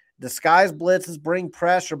disguise blitzes, bring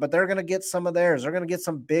pressure, but they're going to get some of theirs. They're going to get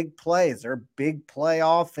some big plays. They're big play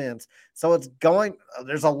offense. So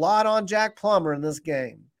there's a lot on Jack Plummer in this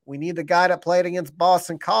game. We need the guy that played against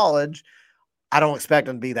Boston College. I don't expect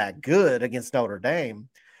him to be that good against Notre Dame,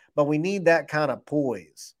 but we need that kind of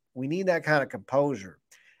poise. We need that kind of composure.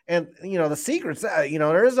 And, you know, the secret's, you know,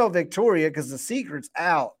 there is no Victoria because the secret's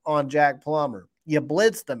out on Jack Plummer. You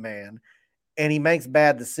blitz the man, and he makes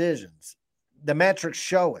bad decisions. The metrics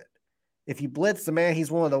show it. If you blitz the man,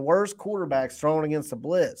 he's one of the worst quarterbacks thrown against the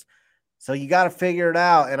blitz. So you got to figure it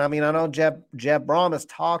out. And, I mean, I know Jeff Brohm has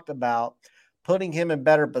talked about putting him in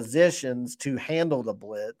better positions to handle the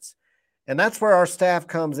blitz. And that's where our staff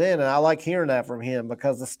comes in, and I like hearing that from him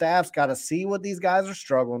because the staff's got to see what these guys are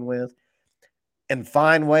struggling with and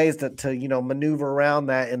find ways to you know, maneuver around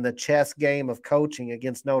that in the chess game of coaching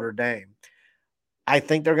against Notre Dame. I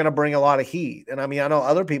think they're going to bring a lot of heat. And, I mean, I know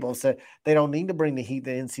other people have said they don't need to bring the heat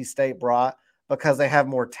that NC State brought because they have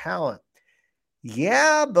more talent.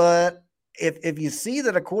 Yeah, but if you see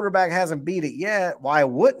that a quarterback hasn't beat it yet, why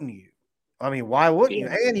wouldn't you? I mean, why wouldn't you?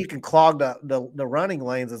 And you can clog the running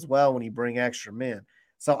lanes as well when you bring extra men.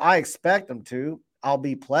 So I expect them to. I'll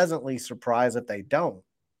be pleasantly surprised if they don't.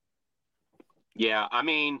 Yeah, I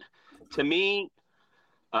mean, to me,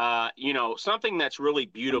 something that's really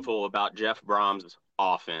beautiful about Jeff Brohm's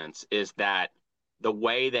offense is that the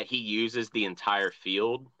way that he uses the entire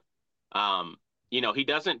field. He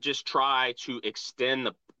doesn't just try to extend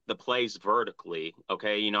the plays vertically.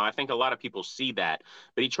 Okay. I think a lot of people see that,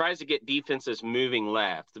 but he tries to get defenses moving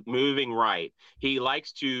left, moving right. He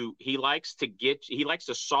likes to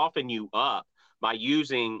soften you up by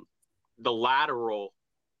using the lateral,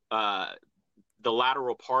 uh, the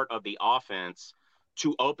lateral part of the offense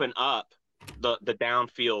to open up the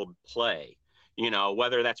downfield play.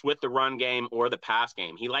 Whether that's with the run game or the pass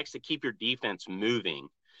game, he likes to keep your defense moving.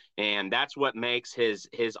 And that's what makes his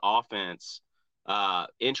offense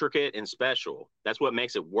intricate and special. That's what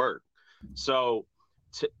makes it work. So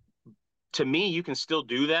to me, you can still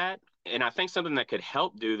do that. And I think something that could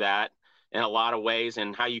help do that in a lot of ways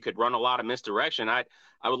and how you could run a lot of misdirection. I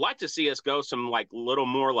would like to see us go some like little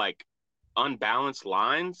more like unbalanced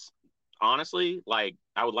lines. Honestly, like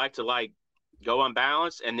I would like to like go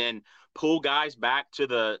unbalanced and then pull guys back to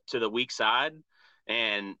the weak side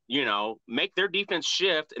and make their defense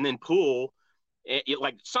shift and then pull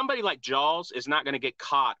like somebody like Jaws is not going to get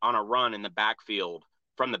caught on a run in the backfield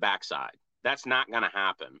from the backside. That's not going to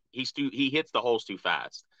happen. He hits the holes too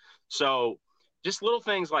fast. So just little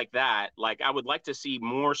things like that. Like I would like to see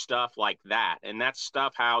more stuff like that. And that's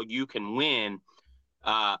stuff how you can win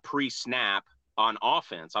pre-snap on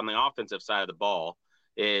offense, on the offensive side of the ball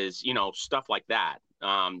is, stuff like that.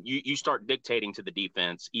 You start dictating to the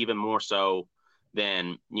defense even more so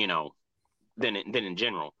than in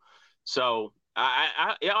general. So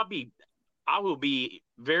I will be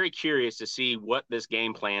very curious to see what this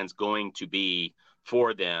game plan's going to be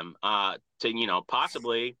for them. To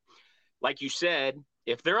possibly, like you said,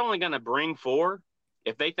 if they're only going to bring 4,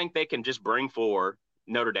 if they think they can just bring 4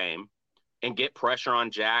 Notre Dame and get pressure on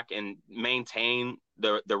Jack and maintain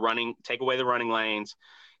the running, take away the running lanes,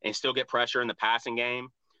 and still get pressure in the passing game,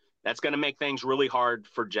 that's going to make things really hard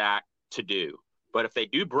for Jack to do. But if they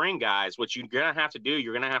do bring guys, what you're going to have to do,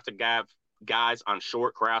 you're going to have guys on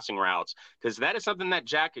short crossing routes, because that is something that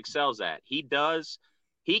Jack excels at. He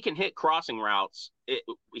can hit crossing routes.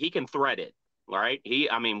 He can thread it. All right.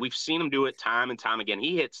 We've seen him do it time and time again.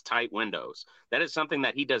 He hits tight windows. That is something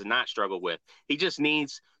that he does not struggle with. He just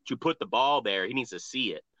needs to put the ball there. He needs to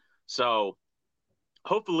see it. So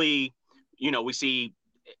hopefully,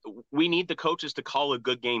 we need the coaches to call a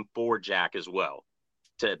good game for Jack as well.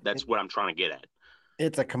 That's what I'm trying to get at.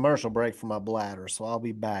 It's a commercial break for my bladder, so I'll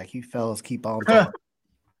be back. You fellas keep on talking.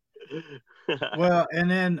 Well, and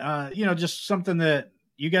then, just something that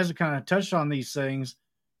you guys have kind of touched on these things,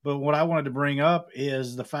 but what I wanted to bring up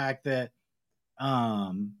is the fact that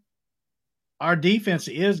our defense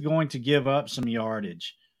is going to give up some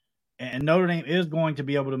yardage, and Notre Dame is going to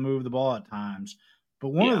be able to move the ball at times. But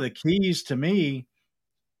one of the keys to me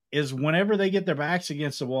is whenever they get their backs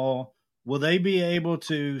against the wall, will they be able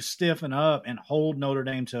to stiffen up and hold Notre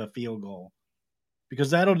Dame to a field goal? Because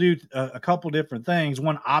that'll do a couple different things.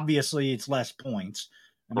 One, obviously, it's less points.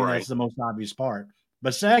 That's the most obvious part.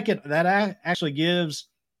 But second, that actually gives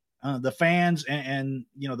the fans and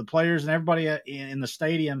the players and everybody in the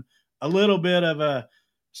stadium a little bit of a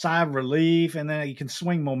sigh of relief, and then you can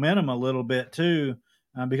swing momentum a little bit too,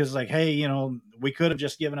 because it's like, hey, we could have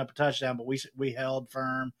just given up a touchdown, but we held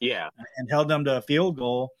firm, and held them to a field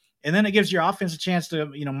goal, and then it gives your offense a chance to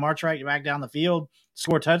march right back down the field,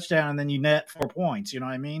 score a touchdown, and then you net 4 points. You know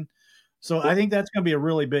what I mean? So I think that's going to be a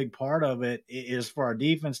really big part of it, is for our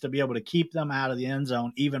defense to be able to keep them out of the end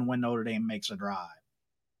zone even when Notre Dame makes a drive.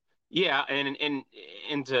 Yeah, and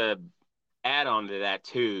to add on to that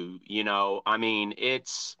too, it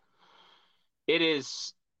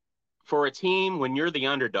is for a team when you're the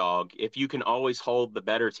underdog, if you can always hold the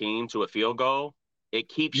better team to a field goal, it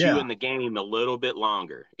keeps you in the game a little bit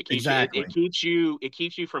longer. It keeps it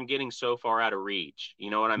keeps you from getting so far out of reach. You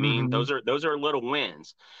know what I mean? Mm-hmm. Those are little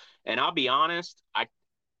wins. And I'll be honest, I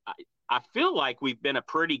feel like we've been a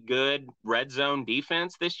pretty good red zone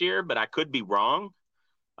defense this year, but I could be wrong.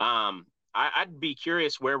 I'd be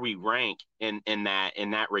curious where we rank in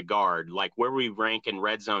that regard, like where we rank in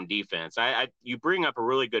red zone defense. You bring up a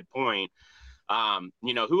really good point.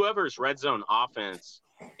 Whoever's red zone offense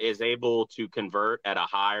is able to convert at a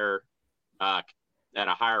higher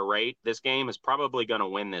rate this game is probably going to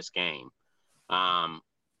win this game. And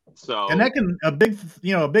that can a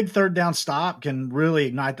big third down stop can really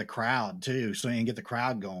ignite the crowd too, so you can get the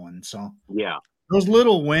crowd going. So yeah, those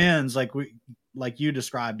little wins, like you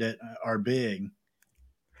described it, are big.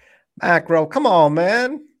 Macro, come on,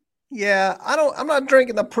 man. Yeah, I'm not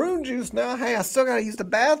drinking the prune juice now. Hey, I still got to use the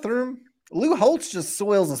bathroom. Lou Holtz just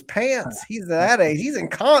soils his pants. He's at that age. He's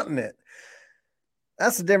incontinent.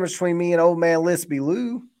 That's the difference between me and old man Lispy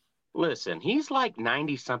Lou. Listen, he's like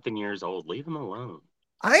 90-something years old. Leave him alone.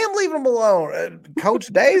 I am leaving him alone. Coach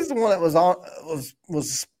Day's the one that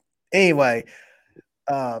was anyway.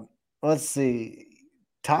 Let's see.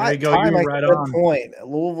 Ty makes a good point.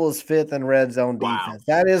 Louisville is 5th in red zone defense.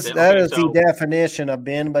 That is the definition of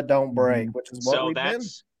bend but don't break, which is what we've been.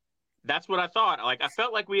 That's what I thought. Like I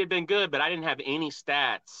felt like we had been good, but I didn't have any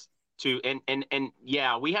stats to and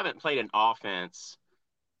yeah, we haven't played an offense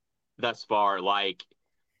thus far like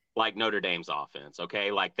Notre Dame's offense.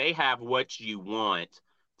 Okay, like they have what you want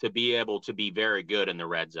to be able to be very good in the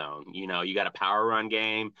red zone. You know, you got a power run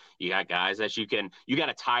game. You got guys that you got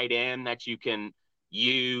a tight end that you can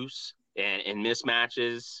use in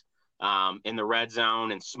mismatches in the red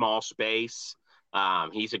zone in small space.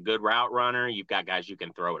 He's a good route runner. You've got guys you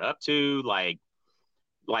can throw it up to. Like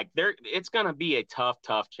it's going to be a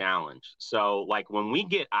tough challenge. So like when we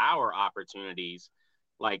get our opportunities,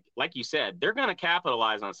 like you said, they're going to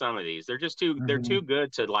capitalize on some of these. They're just they're too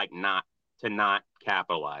good to not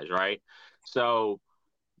capitalize, right? So,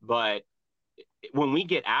 but when we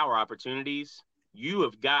get our opportunities, you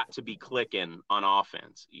have got to be clicking on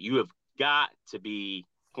offense. You have got to be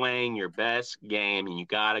playing your best game, and you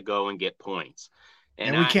got to go and get points.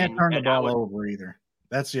 And we can't turn the ball over either.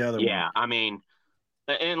 That's the other one. Yeah, I mean,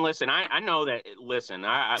 and listen, I know that. Listen,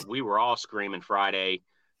 we were all screaming Friday.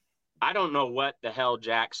 I don't know what the hell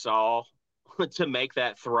Jack saw to make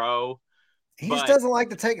that throw. He just doesn't like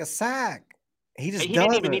to take a sack. He didn't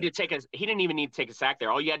even need to take a sack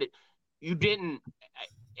there. All you had to, you didn't.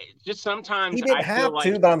 Just sometimes he didn't have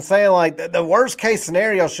to, but I'm saying like the worst case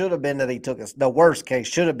scenario should have been that he took the worst case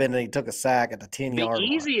should have been that he took a sack at the 10-yard line.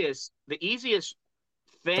 The easiest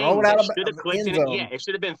thing that should have clicked in it. Yeah, it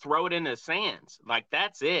should have been throw it in the sands. Like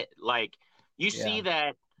that's it. Like you see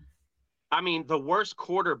that. I mean, the worst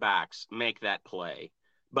quarterbacks make that play.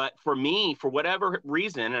 But for me, for whatever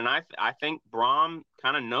reason, and I think Brohm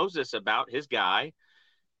kind of knows this about his guy,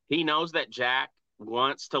 he knows that Jack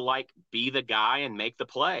wants to like be the guy and make the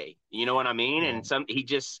play. You know what I mean? Yeah. And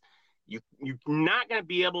you're not going to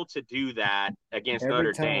be able to do that against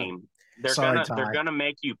Notre Dame. They're gonna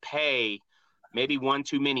make you pay maybe one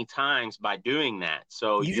too many times by doing that.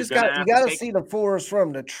 So you got to see the forest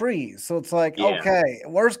from the trees. So it's like, okay,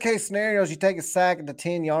 worst case scenario is you take a sack at the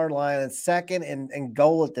 10-yard line and second and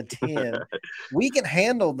goal at the 10. We can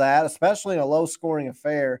handle that, especially in a low scoring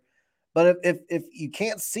affair. But if you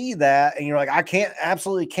can't see that and you're like, I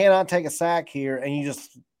absolutely cannot take a sack here, and you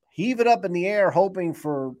just heave it up in the air hoping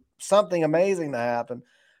for something amazing to happen,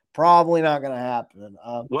 probably not going to happen.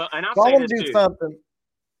 Well, and I'll say this too. Something.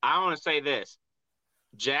 I want to say this,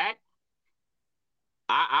 Jack.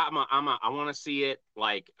 I want to see it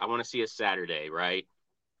like I want to see it Saturday, right?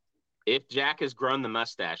 If Jack has grown the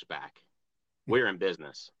mustache back, we're in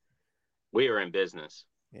business. We are in business.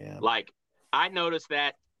 Yeah. Like I noticed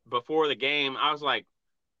that before the game, I was like,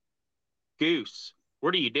 Goose,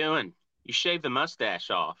 what are you doing? You shaved the mustache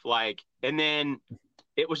off. Like, and then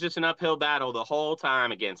it was just an uphill battle the whole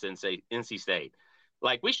time against NC State.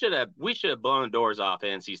 Like we should have blown the doors off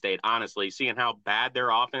NC State, honestly, seeing how bad their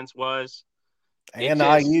offense was. And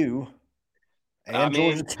IU. And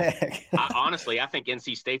Georgia Tech. Honestly, I think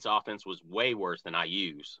NC State's offense was way worse than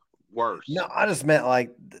IU's. Worse. No, I just meant like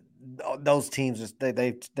those teams just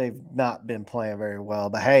they've not been playing very well.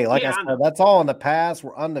 But hey, like I said, that's all in the past.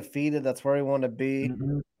 We're undefeated. That's where we want to be.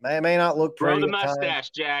 Mm-hmm. May not look pretty. Grow the mustache,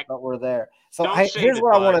 Jack. But we're there. So hey, here's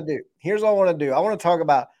what I want to do. Here's what I want to do. I want to talk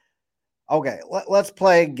about. Okay, let's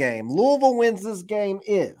play a game. Louisville wins this game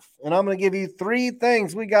and I'm going to give you 3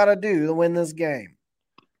 things we got to do to win this game.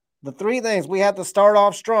 The 3 things, we have to start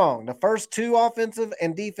off strong. The first 2 offensive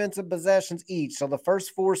and defensive possessions each. So the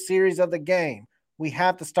first 4 series of the game, we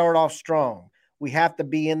have to start off strong. We have to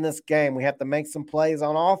be in this game. We have to make some plays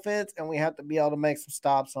on offense, and we have to be able to make some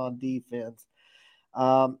stops on defense.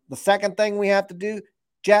 The second thing we have to do,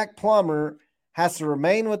 Jack Plummer has to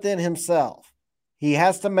remain within himself. He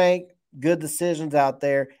has to make good decisions out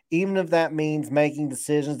there, even if that means making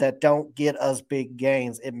decisions that don't get us big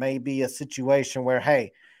gains. It may be a situation where,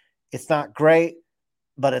 hey, it's not great,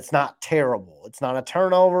 but it's not terrible. It's not a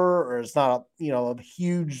turnover, or it's not a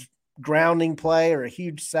huge grounding play or a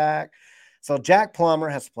huge sack. So Jack Plummer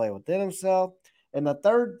has to play within himself. And the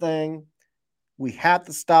third thing, we have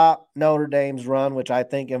to stop Notre Dame's run, which I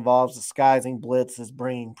think involves disguising blitzes,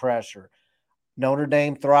 bringing pressure. Notre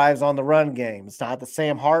Dame thrives on the run game. It's not that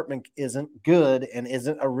Sam Hartman isn't good and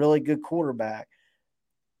isn't a really good quarterback,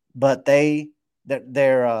 but they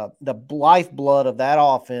the lifeblood of that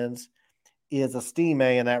offense is a steam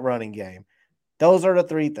A in that running game. Those are the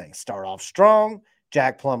three things. Start off strong.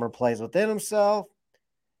 Jack Plummer plays within himself,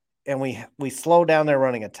 and we slow down their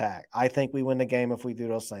running attack. I think we win the game if we do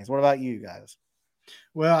those things. What about you guys?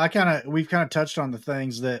 Well, we've kind of touched on the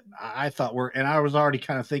things that I thought were, and I was already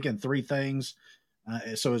kind of thinking three things.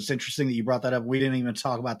 So it's interesting that you brought that up. We didn't even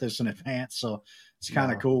talk about this in advance, so it's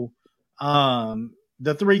kind of cool.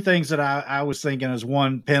 The three things that I was thinking is,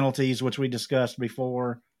 one, penalties, which we discussed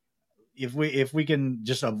before. If we can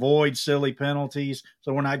just avoid silly penalties,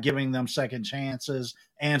 so we're not giving them second chances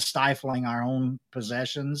and stifling our own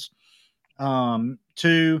possessions.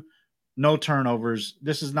 Two, no turnovers.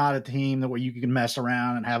 This is not a team that where you can mess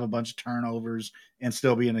around and have a bunch of turnovers and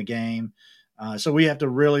still be in the game. So we have to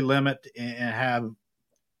really limit and have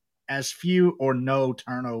as few or no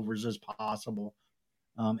turnovers as possible.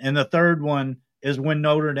 And the third one is when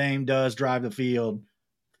Notre Dame does drive the field,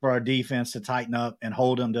 for our defense to tighten up and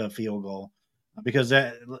hold them to a field goal, because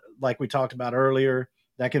that, like we talked about earlier,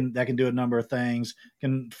 that can do a number of things.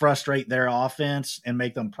 Can frustrate their offense and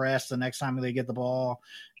make them press the next time they get the ball.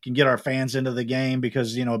 Can get our fans into the game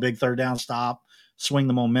because, a big third down stop, swing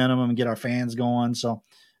the momentum and get our fans going. So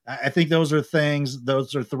I think those are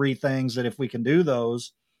three things that if we can do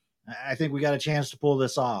those, I think we got a chance to pull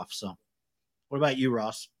this off. So what about you,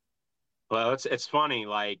 Ross? Well, it's funny.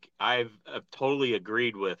 Like I've totally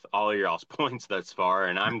agreed with all of y'all's points thus far,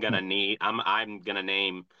 and I'm gonna name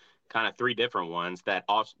kind of three different ones that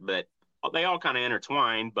they all kind of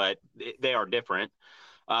intertwine, but they are different.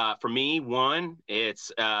 For me, one,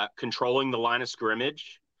 it's controlling the line of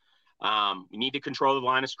scrimmage. You need to control the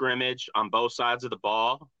line of scrimmage on both sides of the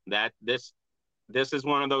ball. This is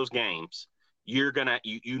one of those games. You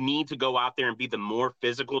need to go out there and be the more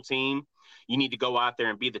physical team. You need to go out there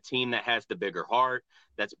and be the team that has the bigger heart,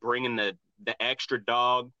 that's bringing the extra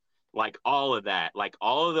dog, like all of that, like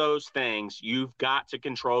all of those things. You've got to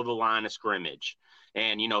control the line of scrimmage.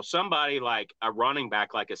 And, somebody like a running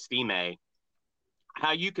back, like a Steam A,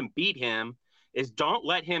 how you can beat him is don't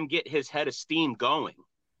let him get his head of steam going.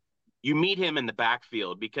 You meet him in the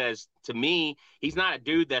backfield, because to me, he's not a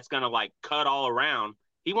dude that's going to like cut all around.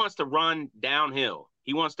 He wants to run downhill.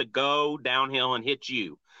 He wants to go downhill and hit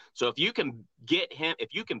you. So if you can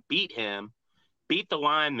beat him, beat the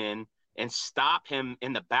lineman, and stop him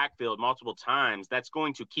in the backfield multiple times, that's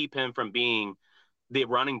going to keep him from being the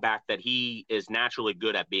running back that he is naturally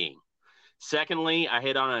good at being. Secondly, I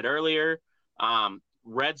hit on it earlier,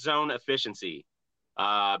 red zone efficiency.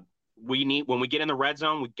 When we get in the red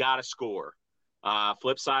zone, we got to score.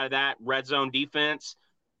 Flip side of that, red zone defense,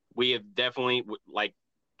 we have definitely, like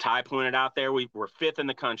Ty pointed out there, we're fifth in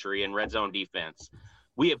the country in red zone defense.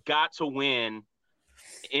 We have got to win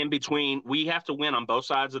in between. We have to win on both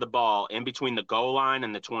sides of the ball in between the goal line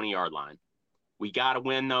and the 20-yard line. We got to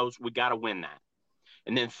win those. We got to win that.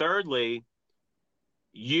 And then thirdly,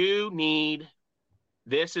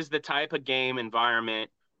 this is the type of game environment,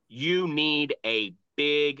 you need a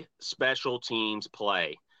big special teams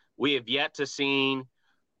play. We have yet to see,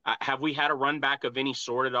 have we had a run back of any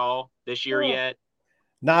sort at all this year yet?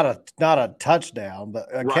 Not a touchdown, but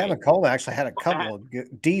right. Kevin Coleman actually had a couple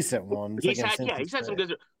of decent ones. He's had some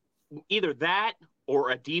good. Either that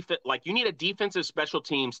or a defense. Like, you need a defensive special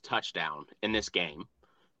teams touchdown in this game.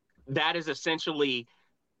 That is essentially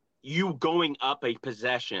you going up a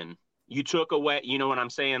possession. You took away. You know what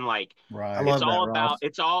I'm saying? Like, right. It's all about.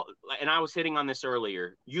 It's all. And I was hitting on this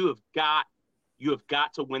earlier. You have got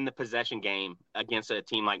to win the possession game against a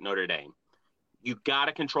team like Notre Dame. You got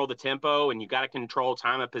to control the tempo, and you got to control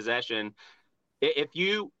time of possession.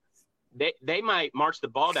 They might march the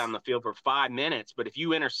ball down the field for 5 minutes, but if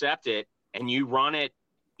you intercept it and you run it,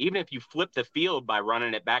 even if you flip the field by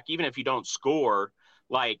running it back, even if you don't score,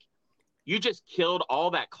 like, you just killed all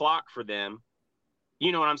that clock for them.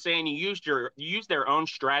 You know what I'm saying? You used their own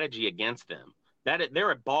strategy against them. They're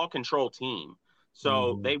a ball control team,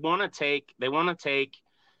 so they want to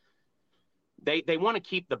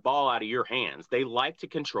keep the ball out of your hands. They like to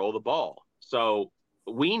control the ball. So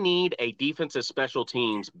we need a defensive special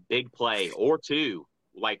teams big play or two.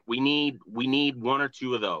 Like, we need one or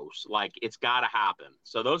two of those. Like, it's got to happen.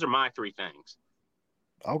 So those are my three things.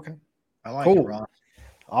 Okay. I like it, Ross.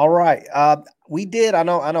 All right. I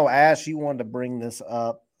know, Ash, you wanted to bring this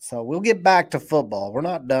up. So we'll get back to football. We're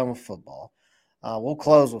not done with football. We'll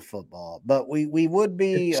close with football, but we would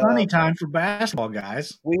be it's sunny time for basketball,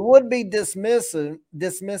 guys. We would be dismissing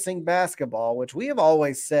basketball, which we have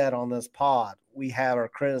always said on this pod. We have our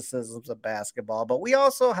criticisms of basketball, but we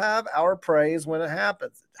also have our praise when it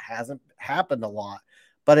happens. It hasn't happened a lot,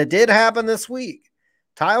 but it did happen this week.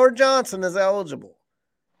 Ty-Laur Johnson is eligible,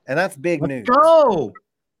 and that's big news. Go.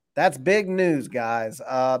 That's big news, guys.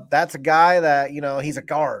 That's a guy that, he's a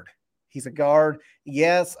guard. He's a guard.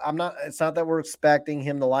 Yes, it's not that we're expecting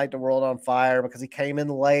him to light the world on fire because he came in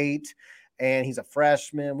late and he's a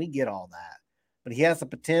freshman. We get all that. But he has the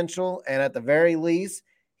potential, and at the very least,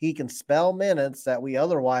 he can spell minutes that we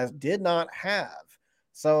otherwise did not have.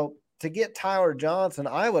 So to get Ty-Laur Johnson,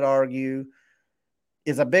 I would argue,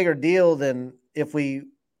 is a bigger deal than if we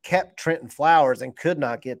kept Trenton Flowers and could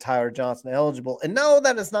not get Ty-Laur Johnson eligible. And no,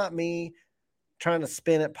 that is not me trying to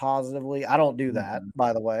spin it positively. I don't do that,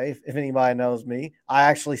 by the way. If anybody knows me, I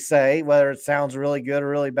actually say, whether it sounds really good or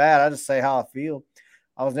really bad, I just say how I feel.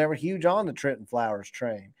 I was never huge on the Trenton Flowers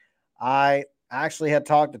train. I actually had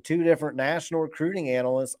talked to 2 different national recruiting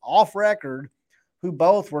analysts off record who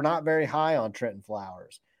both were not very high on Trenton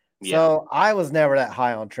Flowers. Yeah. So I was never that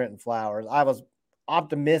high on Trenton Flowers. I was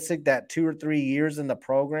optimistic that 2 or 3 years in the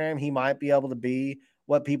program, he might be able to be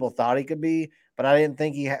what people thought he could be, but I didn't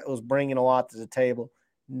think he was bringing a lot to the table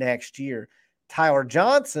next year. Ty-Laur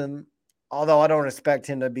Johnson, although I don't expect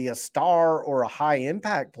him to be a star or a high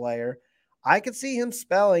impact player, I could see him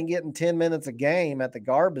spelling getting 10 minutes a game at the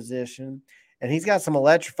guard position, and he's got some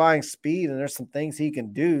electrifying speed, and there's some things he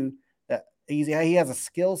can do that he has a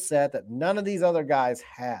skill set that none of these other guys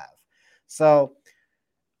have. So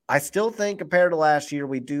I still think compared to last year,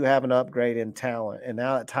 we do have an upgrade in talent. And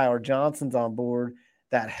now that Ty-Laur Johnson's on board,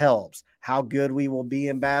 that helps. How good we will be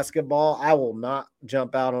in basketball, I will not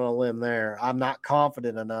jump out on a limb there. I'm not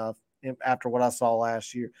confident enough after what I saw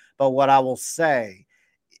last year. But what I will say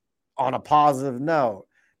on a positive note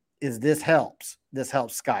is this helps. This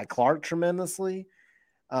helps Sky Clark tremendously,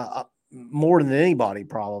 more than anybody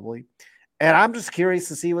probably. And I'm just curious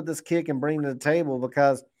to see what this kid can bring to the table,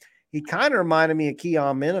 because he kind of reminded me of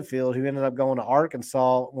Keon Minifield, who ended up going to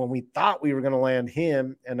Arkansas when we thought we were going to land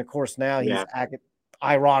him. And, of course, now he's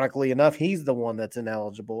ironically enough, he's the one that's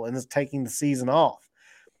ineligible and is taking the season off.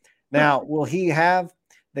 Now, will he have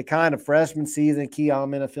the kind of freshman season Keon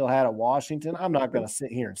Minifield had at Washington? I'm not going to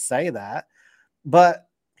sit here and say that. But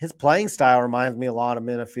his playing style reminds me a lot of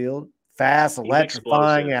Minifield. Fast,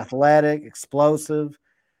 electrifying, athletic, explosive.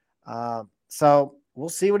 So we'll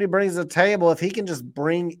see what he brings to the table. If he can just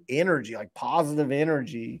bring energy, like positive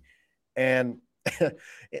energy and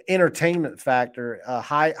entertainment factor,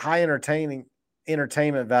 high entertainment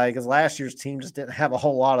value, because last year's team just didn't have a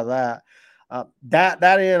whole lot of that.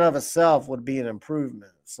 That in and of itself would be an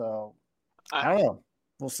improvement. So I don't know.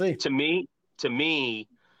 We'll see. To me,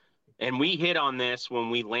 and we hit on this when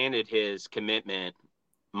we landed his commitment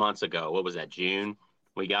months ago. What was that, June?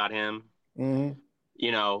 We got him. Mm-hmm.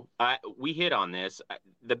 We hit on this.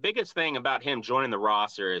 The biggest thing about him joining the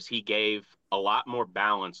roster is he gave a lot more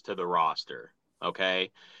balance to the roster. Okay.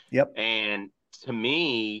 Yep. And to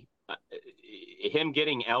me, him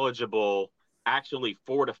getting eligible actually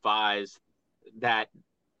fortifies that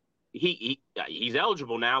he's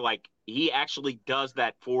eligible now. Like, he actually does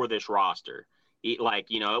that for this roster. It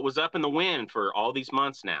was up in the wind for all these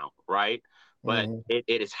months now, right? But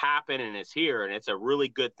it has happened and it's here, and it's a really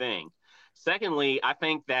good thing. Secondly, I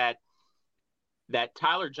think that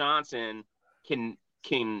Ty-Laur Johnson can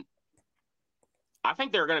I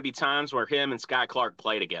think there are going to be times where him and Sky Clark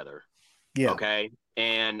play together. Yeah. Okay.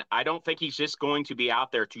 And I don't think he's just going to be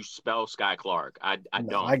out there to spell Sky Clark. I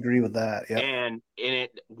don't. I agree with that. Yeah. And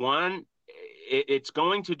it's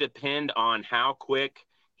going to depend on how quick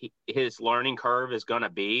his learning curve is going to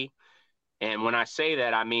be. And when I say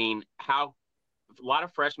that, I mean a lot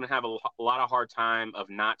of freshmen have a lot of hard time of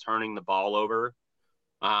not turning the ball over,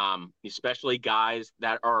 especially guys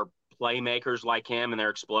that are playmakers like him and they're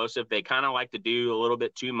explosive. They kind of like to do a little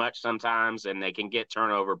bit too much sometimes, and they can get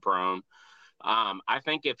turnover prone. I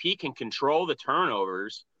think if he can control the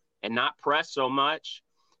turnovers and not press so much,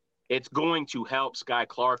 it's going to help Sky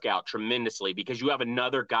Clark out tremendously, because you have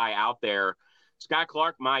another guy out there. Sky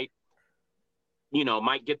Clark might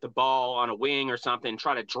get the ball on a wing or something,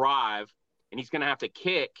 try to drive, and he's going to have to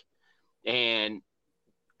kick. And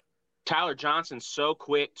Ty-Laur Johnson's so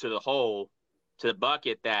quick to the hole, to the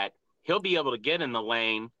bucket, that he'll be able to get in the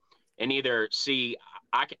lane and either see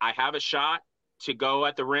I have a shot to go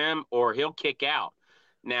at the rim, or he'll kick out.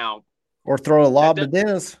 Now, or throw a lob to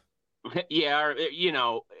Dennis. Yeah,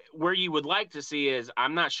 where you would like to see is,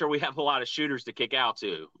 I'm not sure we have a lot of shooters to kick out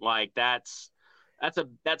to. Like, that's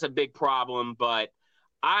a big problem, but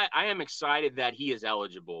I am excited that he is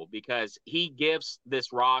eligible, because he gives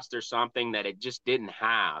this roster something that it just didn't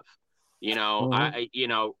have.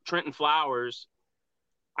 Trenton Flowers,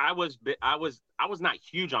 I was not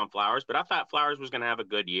huge on Flowers, but I thought Flowers was going to have a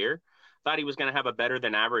good year. Thought he was going to have a better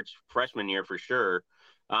than average freshman year for sure.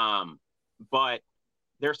 But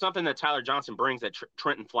there's something that Ty-Laur Johnson brings that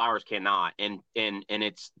Trenton Flowers cannot, and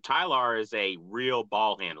it's Ty-Laur is a real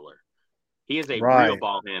ball handler. He is a real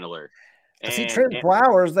ball handler. See, Trenton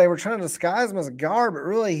Flowers, they were trying to disguise him as a guard, but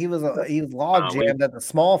really he was log jammed at the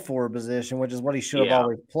small forward position, which is what he should have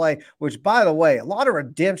always played. Which, by the way, a lot of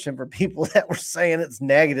redemption for people that were saying it's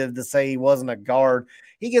negative to say he wasn't a guard.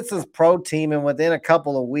 He gets his pro team, and within a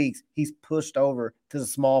couple of weeks, he's pushed over to the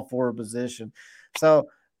small forward position. So,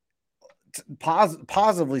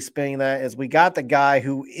 positively spinning that is we got the guy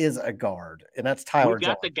who is a guard, and that's Ty-Laur Johnson.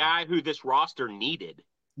 We got the guy who this roster needed.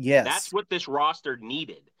 Yes, that's what this roster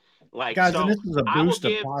needed. Like, guys, so and this is a boost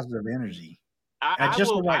of positive energy at just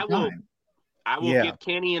the right time. I will give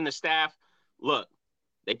Kenny and the staff. Look,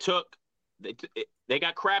 they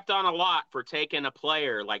got crapped on a lot for taking a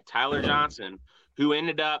player like Ty-Laur Johnson, who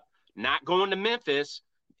ended up not going to Memphis,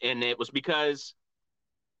 and it was because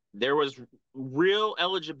there was real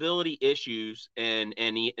eligibility issues, and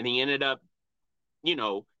he ended up, you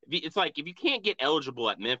know, it's like if you can't get eligible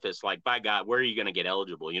at Memphis, like, by God, where are you going to get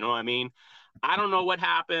eligible? You know what I mean? I don't know what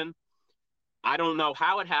happened. I don't know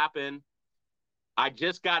how it happened. I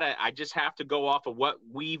just have to go off of what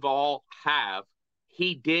we've all have.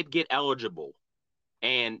 He did get eligible,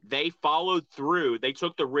 and they followed through. They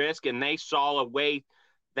took the risk, and they saw a way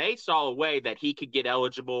that he could get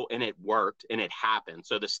eligible, and it worked, and it happened.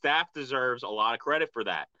 So the staff deserves a lot of credit for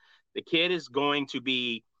that. The kid is going to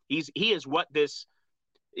be, he is what this,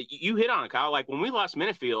 you hit on it, Kyle. Like, when we lost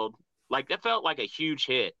Minifield, like, that felt like a huge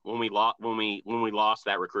hit when we lost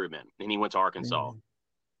that recruitment and he went to Arkansas. Mm-hmm.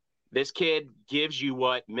 This kid gives you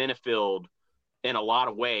what Minifield, in a lot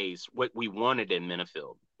of ways, what we wanted in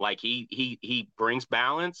Minifield. Like, he brings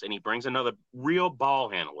balance, and he brings another real ball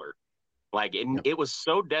handler. Like, it was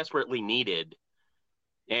so desperately needed,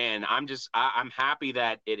 and I'm happy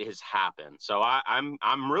that it has happened. So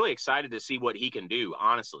I'm really excited to see what he can do,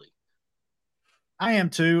 honestly. I am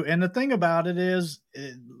too, and the thing about it is,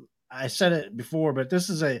 I said it before, but this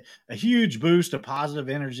is a huge boost of positive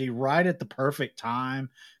energy right at the perfect time,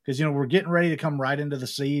 because, you know, we're getting ready to come right into the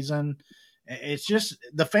season. It's just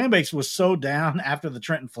the fan base was so down after the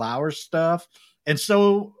Trenton Flowers stuff, and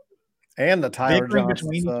so the Ty-Laur Johnson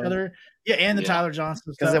between each other, the Ty-Laur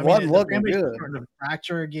Johnson stuff, because it wasn't looking good. Starting to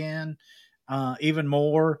fracture again, even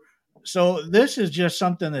more. So this is just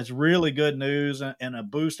something that's really good news and a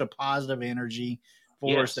boost of positive energy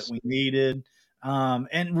for us that we needed.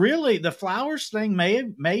 And really, the Flowers thing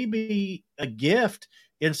may be a gift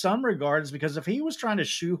in some regards, because if he was trying to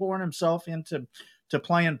shoehorn himself into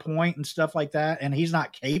playing point and stuff like that, and he's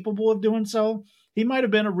not capable of doing so, he might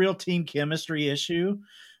have been a real team chemistry issue.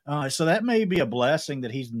 So that may be a blessing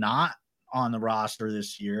that he's not on the roster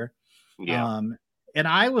this year. Yeah. And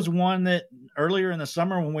I was one that earlier in the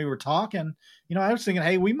summer when we were talking, you know, I was thinking,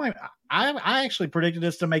 hey, we might. I actually predicted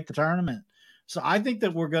us to make the tournament. So I think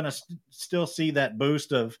that we're going to still see that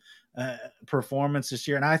boost of performance this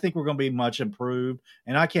year, and I think we're going to be much improved.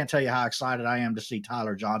 And I can't tell you how excited I am to see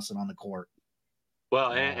Ty-Laur Johnson on the court.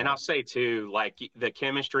 Well, and I'll say too, like, the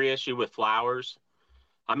chemistry issue with Flowers.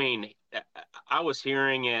 I mean, I was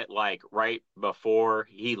hearing it like right before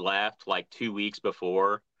he left, like 2 weeks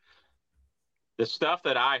before. The stuff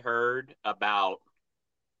that I heard about,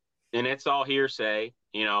 and it's all hearsay,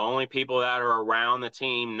 you know, only people that are around the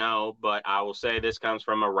team know, but I will say this comes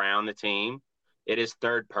from around the team. It is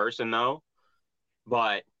third person, though.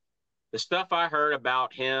 But the stuff I heard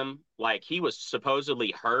about him, like, he was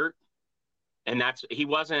supposedly hurt, and he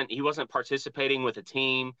wasn't participating with a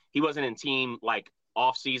team. He wasn't in team, like,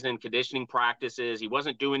 off-season conditioning practices. He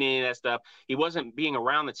wasn't doing any of that stuff. He wasn't being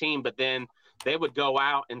around the team, but then they would go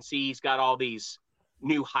out and see he's got all these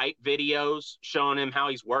new hype videos showing him how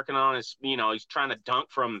he's working on his, you know, he's trying to dunk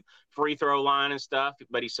from free throw line and stuff,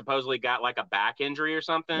 but he supposedly got like a back injury or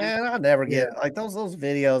something. Man, I never get like those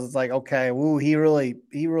videos. It's like, okay, woo, he really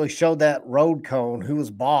showed that road cone who was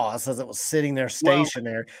boss as it was sitting there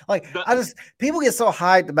stationary. People get so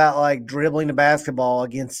hyped about like dribbling the basketball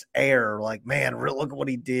against air. Like, man, look at what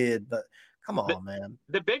he did. But come on, man.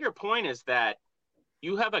 The bigger point is that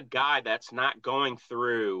you have a guy that's not going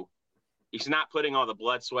through, he's not putting all the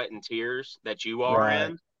blood, sweat, and tears that you are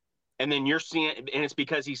in. And then you're seeing, and it's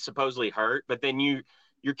because he's supposedly hurt, but then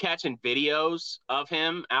you're catching videos of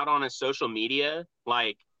him out on his social media.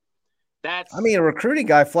 Like, that's, I mean, a recruiting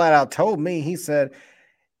guy flat out told me, he said,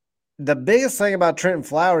 the biggest thing about Trenton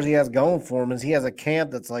Flowers he has going for him is he has a camp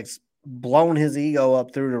that's like blown his ego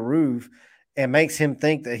up through the roof and makes him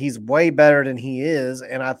think that he's way better than he is.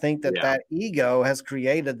 And I think that ego has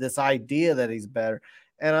created this idea that he's better.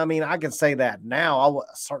 And I mean, I can say that now.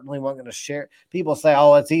 Certainly wasn't going to share. People say,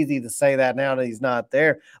 oh, it's easy to say that now that he's not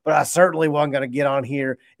there. But I certainly wasn't going to get on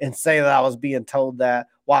here and say that I was being told that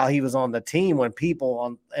while he was on the team, when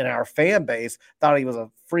people in our fan base thought he was a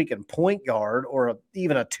freaking point guard or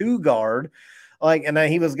even a 2 guard. And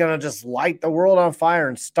then he was going to just light the world on fire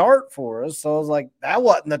and start for us. So I was like, that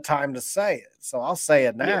wasn't the time to say it. So I'll say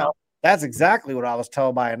it now. Yeah. That's exactly what I was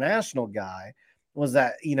told by a national guy, was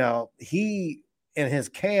that, he in his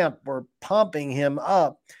camp were pumping him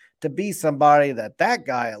up to be somebody that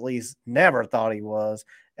guy at least never thought he was.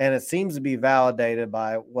 And it seems to be validated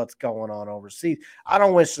by what's going on overseas. I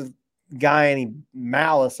don't wish the guy any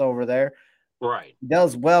malice over there. Right. He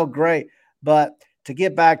does well, great. But to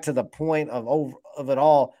get back to the point of it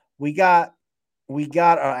all, we got an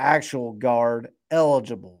actual guard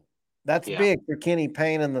eligible. That's big for Kenny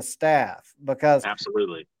Payne and the staff, because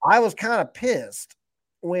absolutely, I was kind of pissed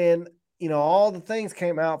when all the things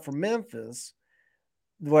came out from Memphis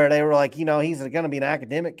where they were like, he's going to be an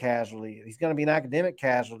academic casualty. He's going to be an academic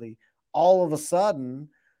casualty. All of a sudden,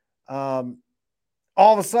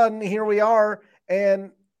 here we are,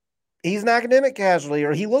 and he's an academic casualty,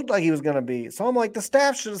 or he looked like he was going to be. So I'm like, the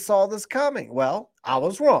staff should have saw this coming. Well, I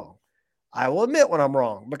was wrong. I will admit when I'm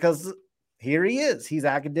wrong, because here he is. He's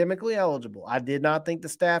academically eligible. I did not think the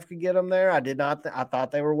staff could get him there. I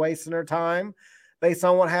thought they were wasting their time based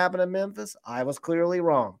on what happened in Memphis. I was clearly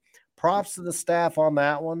wrong. Props to the staff on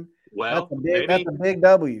that one. Well, that's a big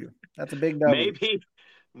W. That's a big W.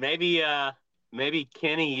 Maybe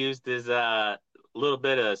Kenny used his little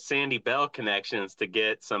bit of Sandy Bell connections to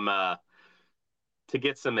get some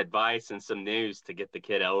advice and some news to get the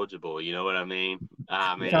kid eligible. You know what I mean?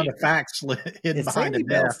 Kind of facts hidden behind Sandy it.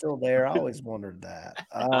 Bell still there? I always wondered that.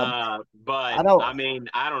 But I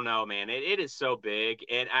don't know, man. It is so big,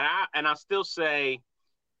 and I still say,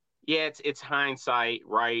 yeah, it's hindsight,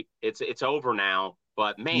 right? It's over now.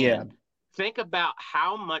 But man, think about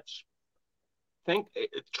how much.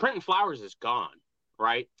 Trenton Flowers is gone,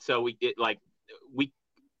 right? So you got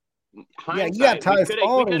Ty we could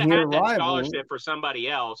have here, had that scholarship for somebody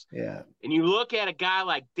else. Yeah. And you look at a guy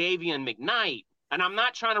like Davian McKnight, and I'm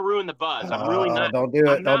not trying to ruin the buzz. I'm really not. Don't do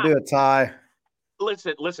it. Don't do it, Ty.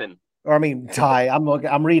 Listen. Or I mean, Ty.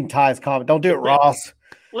 I'm reading Ty's comment. Don't do it, Ross.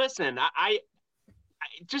 Listen, I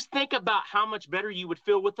just think about how much better you would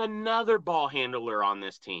feel with another ball handler on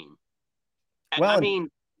this team. Well,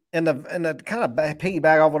 And to kind of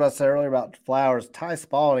piggyback off what I said earlier about Flowers, Ty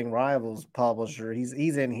Spalding, Rivals publisher, he's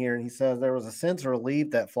in here, and he says there was a sense of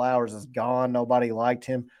relief that Flowers is gone. Nobody liked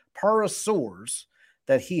him, per a source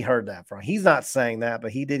that he heard that from. He's not saying that,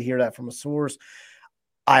 but he did hear that from a source.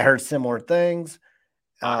 I heard similar things.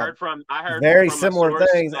 I heard very similar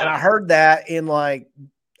things, and I heard that in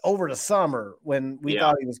over the summer when we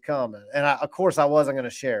thought he was coming. And of course, I wasn't going to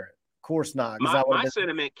share it. Of course not. My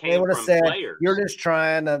sentiment came from said, players. You're just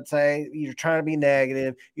trying to say, you're trying to be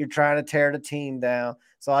negative. You're trying to tear the team down.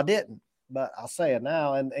 So I didn't, but I'll say it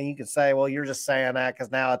now. And you can say, well, you're just saying that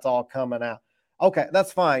because now it's all coming out. Okay,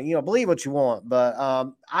 that's fine. Believe what you want. But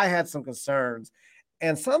I had some concerns.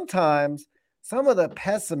 And sometimes some of the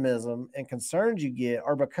pessimism and concerns you get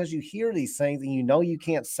are because you hear these things and you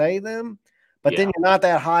can't say them, but then you're not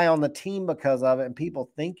that high on the team because of it. And people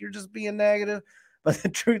think you're just being negative. But the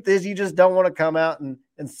truth is you just don't want to come out and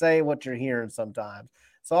say what you're hearing sometimes.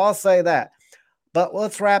 So I'll say that. But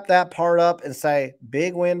let's wrap that part up and say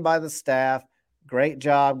big win by the staff. Great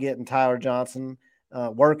job getting Ty-Laur Johnson,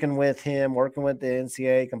 working with him, working with the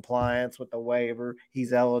NCAA compliance with the waiver.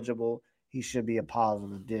 He's eligible. He should be a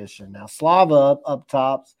positive addition. Now, Slava up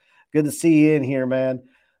tops. Good to see you in here, man.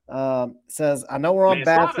 Says, I know we're on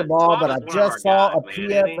basketball, but I just saw a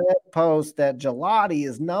PFF post that Gelati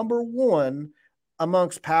is number 1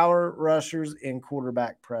 amongst power rushers in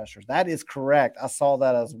quarterback pressures. That is correct. I saw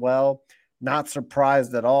that as well. Not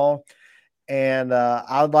surprised at all. And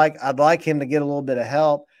I'd like him to get a little bit of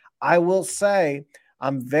help. I will say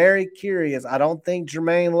I'm very curious. I don't think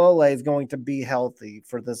Jermaine Lole is going to be healthy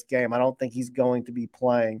for this game. I don't think he's going to be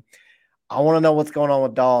playing. I want to know what's going on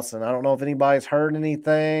with Dawson. I don't know if anybody's heard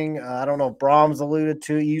anything. I don't know if Brohm's alluded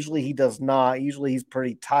to it. Usually he does not. Usually he's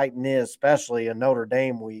pretty tight-knit, especially in Notre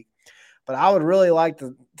Dame week. But I would really like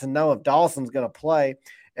to know if Dawson's going to play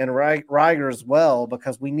and Reiger as well,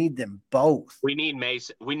 because we need them both. We need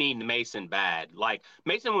Mason. We need Mason bad.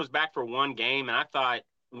 Mason was back for one game, and I thought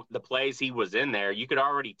the plays he was in there, you could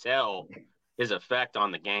already tell his effect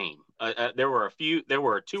on the game. There were 2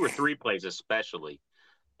 or 3 plays especially.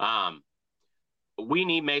 We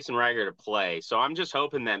need Mason Reiger to play. So I'm just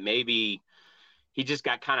hoping that maybe he just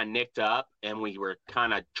got kind of nicked up, and we were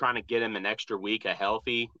kind of trying to get him an extra week of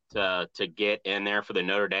healthy to get in there for the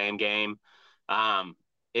Notre Dame game.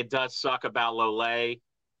 It does suck about Lole.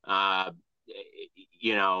 The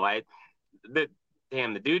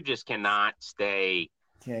dude just cannot stay.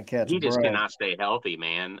 Can't catch. He just cannot stay healthy,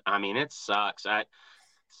 man. I mean, it sucks.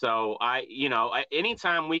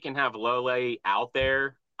 Anytime we can have Lole out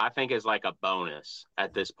there, I think is like a bonus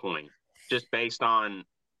at this point, just based on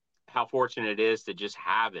how fortunate it is to just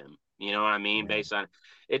have him. You know what I mean? Yeah. Based on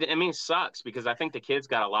it, it sucks because I think the kid's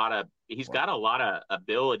got a lot of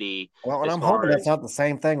ability. Well, and I'm hoping that's not the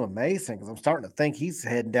same thing with Mason, because I'm starting to think he's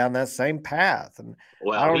heading down that same path. And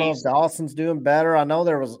I don't know if Dawson's doing better. I know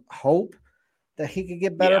there was hope that he could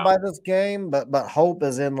get better by this game, but hope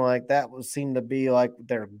is in like that would seem to be like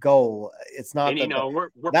their goal. It's not. And,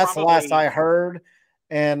 that's the last I heard.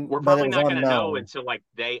 And we're probably not going to know until like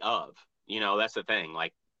day of. That's the thing.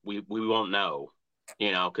 Like we won't know.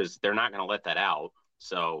 Because they're not going to let that out.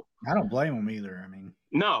 So I don't blame them either. I mean,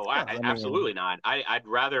 no, absolutely not. I'd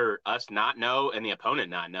rather us not know and the opponent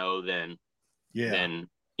not know than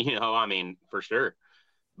for sure.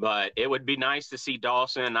 But it would be nice to see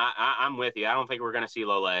Dawson. I'm with you. I don't think we're going to see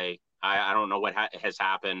Lole. I don't know what has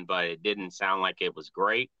happened, but it didn't sound like it was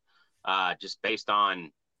great, just based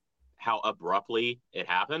on how abruptly it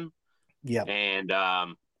happened. Yeah. And,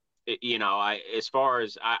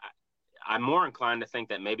 I'm more inclined to think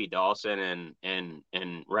that maybe Dawson and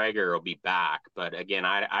Rager will be back. But again,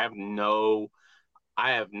 I have no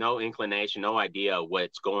inclination, no idea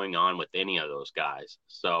what's going on with any of those guys.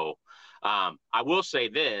 So I will say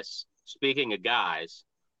this, speaking of guys,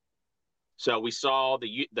 so we saw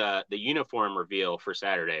the uniform reveal for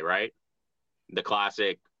Saturday, right? The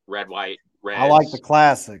classic red, white, red. I like the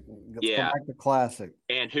classic. Yeah. I like the classic.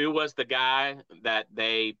 And who was the guy that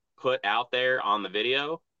they put out there on the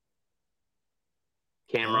video?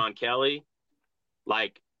 Cameron Kelly.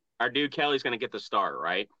 Like, our dude Kelly's going to get the start,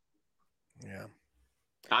 right? Yeah.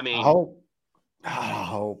 I mean, I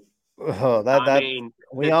hope.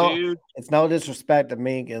 It's no disrespect to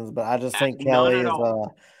Meekins, but I just think Kelly is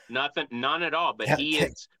none at all. But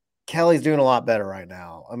Kelly's doing a lot better right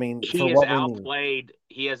now. I mean, he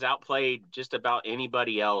has outplayed just about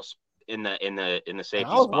anybody else in the safety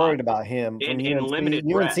spot. I was worried about him. In limited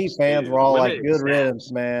reps, UNC fans were all like, "Good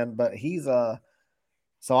riddance, man." But he's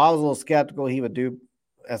so I was a little skeptical he would do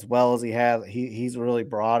as well as he has. He's really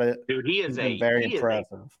brought it. Dude, he's very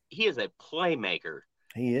impressive. He is a playmaker.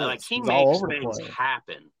 He is. Like, he makes things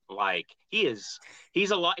happen. Like, he's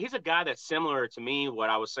a guy that's similar to me,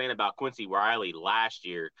 what I was saying about Quincy Riley last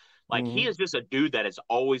year. Like, he is just a dude that is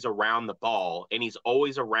always around the ball, and he's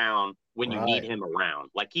always around when you need him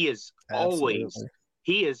around. Like, he is always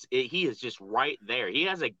he is just right there. He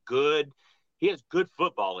has good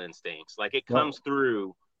football instincts. Like, it comes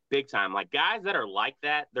through big time. Like, guys that are like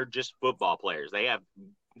that, they're just football players. They have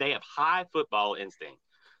high football instinct.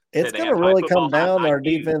 It's going to really come down to our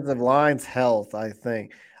defensive line's health, I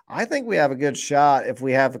think. I think we have a good shot if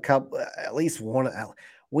we have at least one.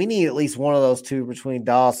 We need at least one of those two between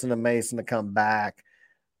Dawson and Mason to come back.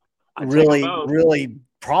 Really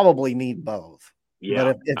probably need both. Yeah.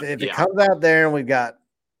 But if it comes out there and we've got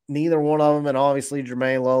neither one of them, and obviously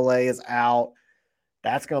Jermaine Lole is out,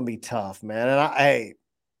 that's going to be tough, man. And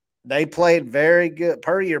they played very good.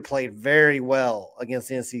 Puryear played very well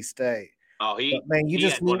against NC State. Oh, man, you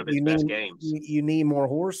just need one of his best games. You need more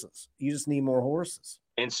horses. You just need more horses.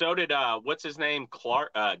 And so did what's his name?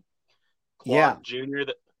 Clark Jr.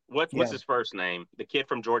 What's his first name? The kid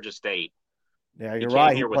from Georgia State. Yeah, you're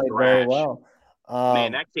right. He played very well.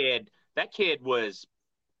 Man, that kid was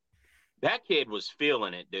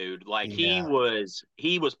feeling it, dude. Like, he was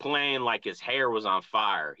playing like his hair was on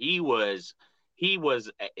fire. He was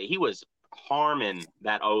harming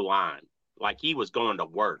that O-line. Like, he was going to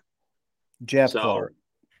work. Clark.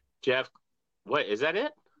 What is that?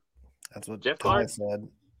 It? That's what Jeff Clark said.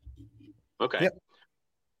 Okay. Yep.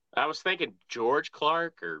 I was thinking George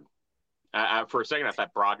Clark, or for a second I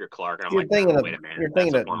thought Broderick Clark, and I'm wait a minute. You're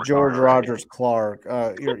thinking of George Rogers Clark.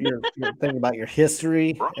 You're thinking about your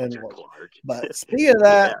history. But speaking of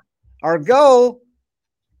that, our goal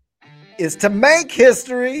is to make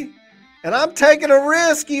history, and I'm taking a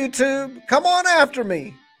risk. YouTube, come on after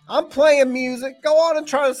me. I'm playing music. Go on and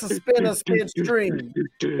try to suspend a spin stream.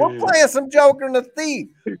 We're playing some Joker and the Thief.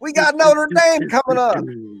 We got Notre Dame coming up.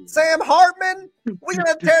 Sam Hartman, we're going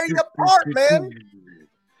to tear you apart, man.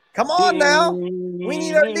 Come on now. We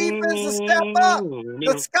need our defense to step up.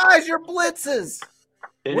 Disguise your blitzes.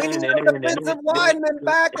 We need our defensive linemen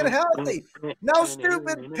back and healthy. No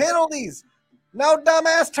stupid penalties. No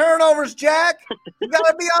dumbass turnovers, Jack. You got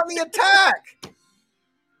to be on the attack.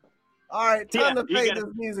 All right, time to fade this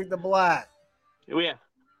music to black. Yeah.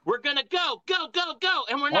 We're going to go,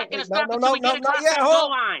 and we're not going to stop no, until we get across that goal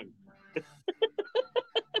line.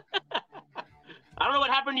 I don't know what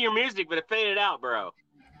happened to your music, but it faded out, bro.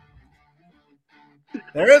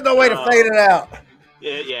 There is no way to fade it out.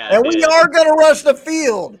 Yeah. And we are going to rush the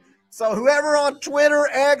field. So whoever on Twitter,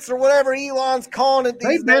 X, or whatever Elon's calling it these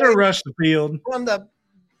days, they better days, rush the field. From the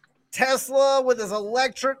Tesla with his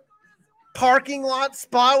electric parking lot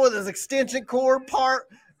spot with his extension cord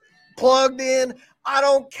plugged in. I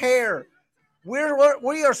don't care. We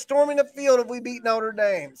are storming the field if we beat Notre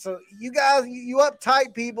Dame. So you guys, you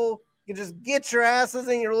uptight people, you just get your asses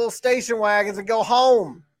in your little station wagons and go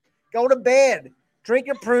home. Go to bed. Drink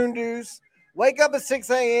your prune juice. Wake up at 6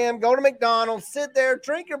 a.m. Go to McDonald's. Sit there.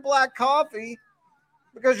 Drink your black coffee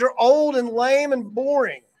because you're old and lame and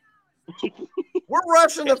boring. We're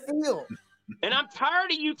rushing the field. And I'm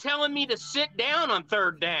tired of you telling me to sit down on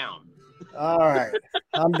third down. All right.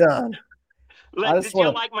 I'm done. I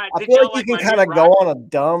feel like you can kind of go on a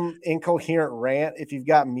dumb, incoherent rant if you've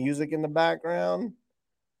got music in the background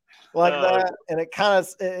like that, and it kind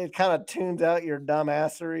of tunes out your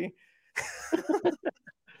dumbassery.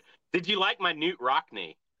 Did you like my Newt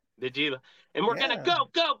Rockney? Did you? And we're gonna go,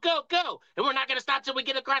 and we're not gonna stop till we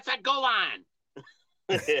get across that goal line.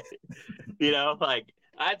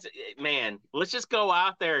 Man, let's just go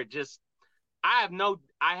out there. I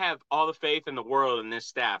have all the faith in the world in this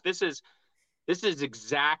staff. This is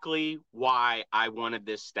exactly why I wanted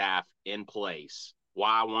this staff in place,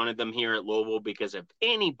 why I wanted them here at Louisville, because if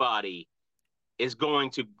anybody is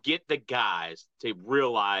going to get the guys to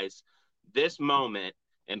realize this moment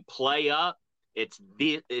and play up, it's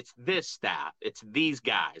this staff. It's these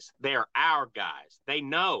guys. They're our guys. They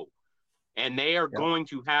know, and they are going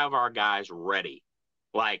to have our guys ready.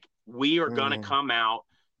 Like, we are going to come out.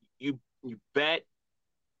 You bet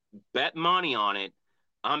money on it.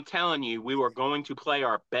 I'm telling you, we were going to play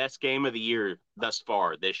our best game of the year thus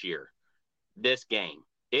far this year. This game.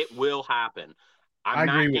 It will happen. I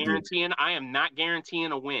am not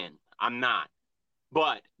guaranteeing a win. I'm not.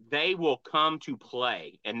 But they will come to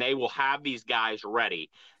play, and they will have these guys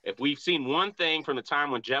ready. If we've seen one thing from the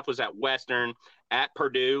time when Jeff was at Western, at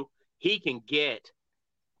Purdue, he can get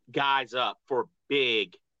guys up for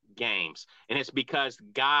big games. And it's because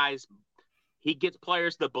he gets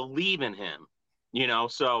players that believe in him.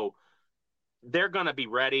 So they're going to be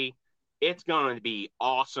ready. It's going to be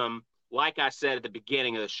awesome. Like I said at the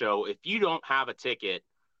beginning of the show, if you don't have a ticket,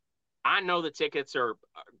 I know the tickets are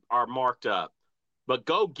marked up, but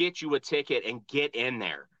go get you a ticket and get in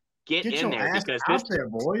there. Get in there because out there,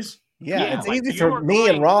 boys. Yeah, it's easy for me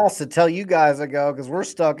and Ross to tell you guys to go because we're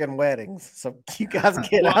stuck in weddings. So you guys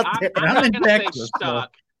get out there. I'm not going to say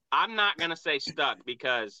stuck. I'm not going to say stuck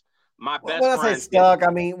because my best friend. When I say stuck,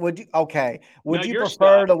 I mean, would you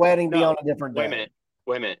prefer the wedding be on a different day?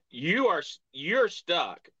 Wait a minute. You're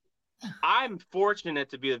stuck. I'm fortunate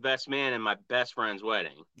to be the best man in my best friend's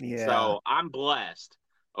wedding. Yeah. So I'm blessed.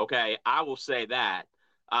 Okay. I will say that.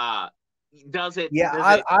 I'd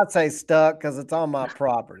say stuck because it's on my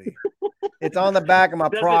property. It's on the back of my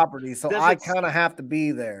property. So I kind of have to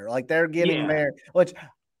be there. Like, they're getting married, which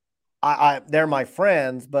they're my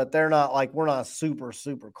friends, but they're not like, we're not super,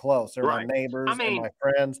 super close. They're my neighbors and my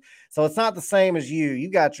friends. So it's not the same as you. You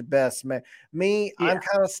got your best man. Me, I'm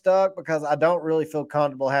kind of stuck because I don't really feel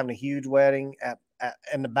comfortable having a huge wedding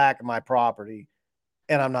in the back of my property,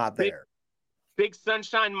 and I'm not there. Big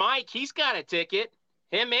Sunshine Mike, he's got a ticket.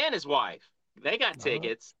 Him and his wife, they got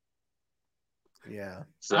tickets. Yeah.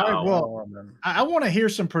 So, I want to hear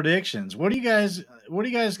some predictions. What are you guys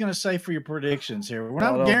going to say for your predictions here? We're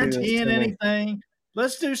not guaranteeing anything.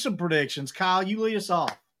 Let's do some predictions. Kyle, you lead us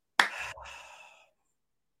off.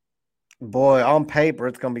 Boy, on paper,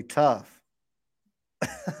 it's going to be tough.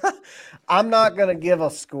 I'm not going to give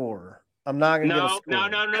a score. I'm not going to give a score. No. We're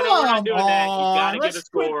not doing that. You got to give a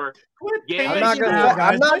score. I'm not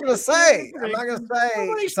going to say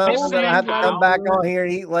something that I have to come back on here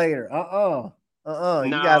and eat later. You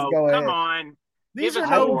guys go ahead. Come on. These are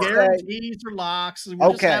no guarantees or locks.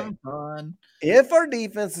 We're just having fun. If our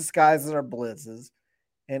defense disguises our blitzes,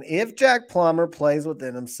 and if Jack Plummer plays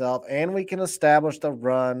within himself, and we can establish the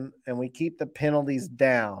run, and we keep the penalties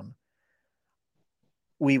down,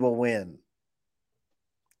 we will win.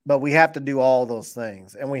 But we have to do all those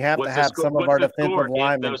things, and we have to have some of our defensive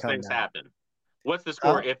linemen come down. What's the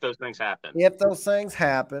score if those things happen? If those things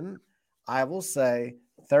happen, I will say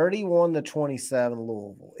 31-27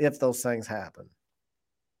 Louisville, if those things happen.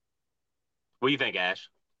 What do you think, Ash?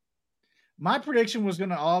 My prediction was going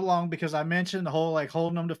to all along because I mentioned the whole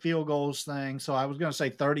holding them to field goals thing. So I was going to say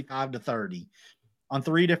 35-30. On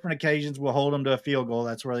 3 different occasions, we'll hold them to a field goal.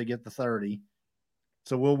 That's where they get the 30.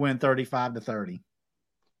 So we'll win 35-30.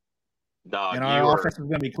 Dog, and our offense is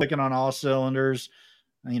going to be clicking on all cylinders.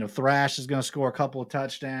 Thrash is going to score a couple of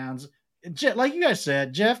touchdowns. Like you guys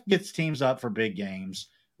said, Jeff gets teams up for big games.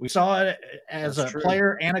 We saw it as a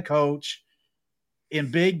player and a coach. In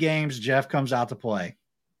big games, Jeff comes out to play.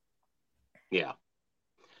 Yeah.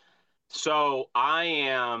 So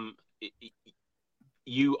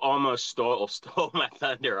you almost stole my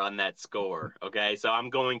thunder on that score. Okay. So I'm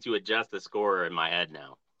going to adjust the score in my head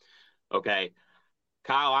now. Okay.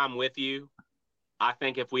 Kyle, I'm with you. I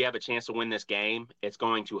think if we have a chance to win this game, it's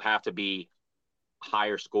going to have to be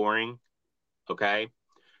higher scoring. Okay.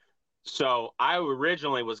 So I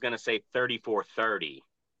originally was going to say 34-30,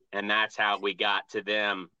 and that's how we got to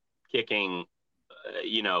them kicking,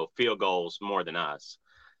 field goals more than us.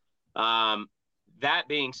 That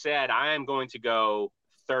being said, I am going to go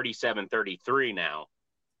 37-33 now.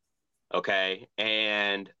 Okay.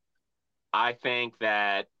 And I think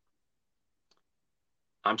that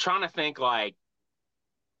I'm trying to think like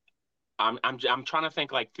I'm trying to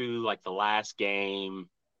think like through like the last game.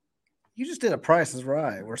 You just did a Price is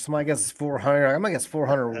Right where somebody gets 400. I'm gonna guess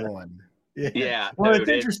 401. Yeah. Well, it's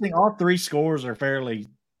interesting. All 3 scores are fairly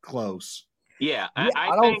close. Yeah,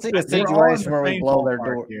 I don't see a situation where we blow their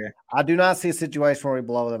door. Here. I do not see a situation where we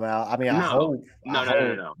blow them out. I mean, I hope.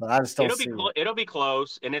 No. But I just don't see it. It'll be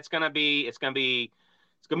close, and it's gonna be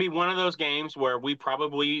one of those games where we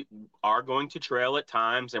probably are going to trail at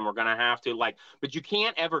times, and we're gonna have to but you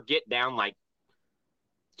can't ever get down like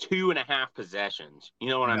 2.5 possessions. You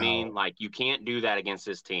know what I mean? Like, you can't do that against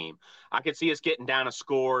this team. I could see us getting down a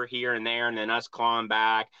score here and there, and then us clawing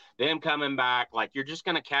back, them coming back. Like, you're just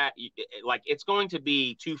going to it's going to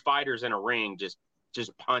be 2 fighters in a ring just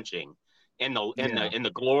punching in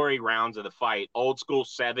the glory rounds of the fight. Old school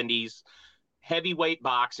 70s, heavyweight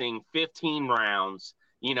boxing, 15 rounds,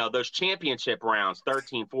 those championship rounds,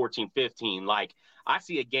 13, 14, 15. Like, I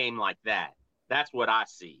see a game like that. That's what I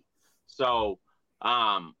see. So,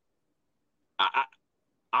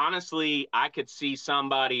 honestly, I could see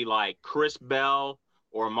somebody like Chris Bell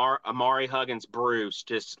or Amari Huggins-Bruce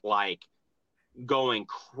just like going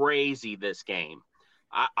crazy this game.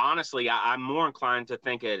 I'm more inclined to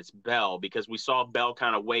think it's Bell, because we saw Bell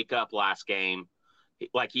kind of wake up last game.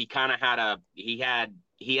 Like, he kind of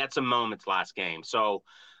had some moments last game. So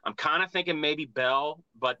I'm kind of thinking maybe Bell,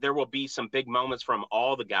 but there will be some big moments from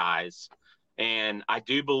all the guys. And I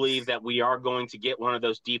do believe that we are going to get one of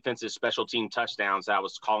those defensive special team touchdowns I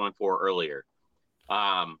was calling for earlier.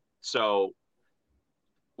 So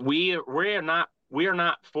we are not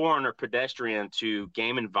foreign or pedestrian to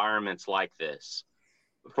game environments like this.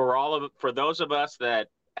 For those of us that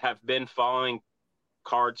have been following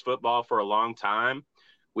Cards football for a long time,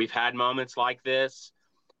 we've had moments like this.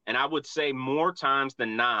 And I would say more times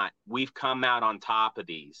than not, we've come out on top of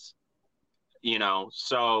these,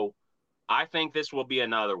 so I think this will be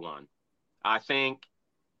another one. I think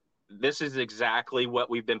this is exactly what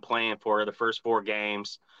we've been playing for the first 4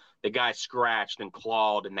 games. The guys scratched and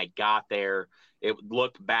clawed, and they got there. It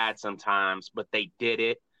looked bad sometimes, but they did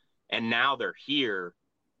it. And now they're here.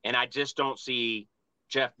 And I just don't see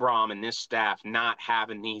Jeff Brohm and this staff not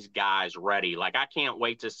having these guys ready. Like, I can't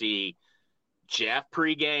wait to see Jeff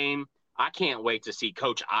pregame. I can't wait to see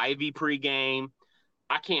Coach Ivy pregame.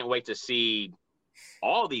 I can't wait to see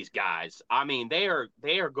all these guys. I mean, they are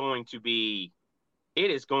going to be –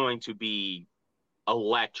 it is going to be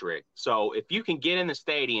electric. So if you can get in the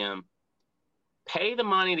stadium, pay the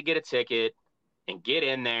money to get a ticket and get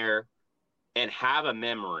in there and have a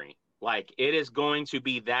memory. Like, it is going to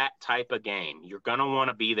be that type of game. You're going to want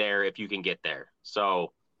to be there if you can get there.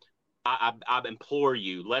 So I implore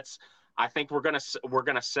you, I think we're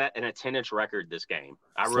gonna set an attendance record this game.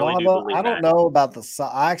 I really do believe that. I don't know about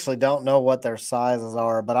I actually don't know what their sizes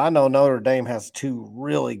are, but I know Notre Dame has 2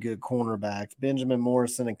 really good cornerbacks, Benjamin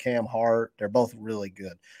Morrison and Cam Hart. They're both really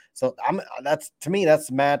good. So that's the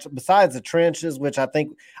match. Besides the trenches, which I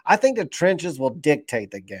think the trenches will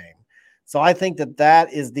dictate the game. So I think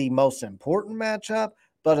that is the most important matchup.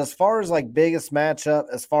 But as far as like biggest matchup,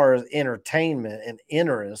 as far as entertainment and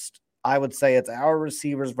interest, I would say it's our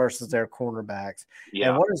receivers versus their cornerbacks. Yeah.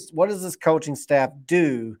 And what does this coaching staff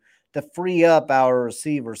do to free up our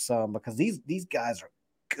receivers some? Because these guys are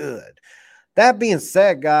good. That being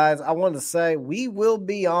said, guys, I wanted to say we will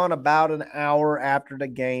be on about an hour after the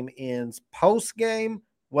game ends. Post-game,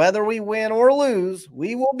 whether we win or lose,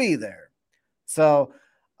 we will be there. So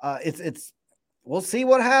we'll see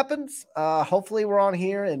what happens. Hopefully we're on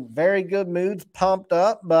here in very good moods, pumped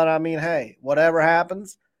up. But, I mean, hey, whatever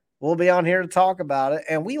happens, we'll be on here to talk about it.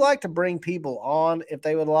 And we like to bring people on if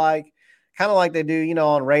they would like, kind of like they do,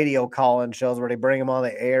 on radio call-in shows where they bring them on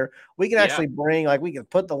the air. We can actually we can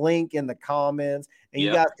put the link in the comments and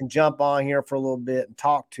you guys can jump on here for a little bit and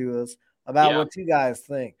talk to us about what you guys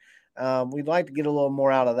think. We'd like to get a little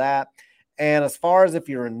more out of that. And as far as if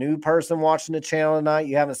you're a new person watching the channel tonight,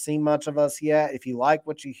 you haven't seen much of us yet. If you like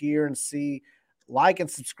what you hear and see, like and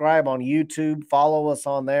subscribe on YouTube. Follow us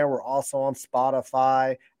on there. We're also on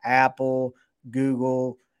Spotify, Apple,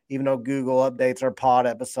 Google, even though Google updates our pod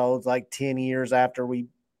episodes like 10 years after we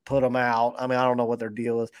put them out. I mean, I don't know what their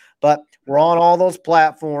deal is, but we're on all those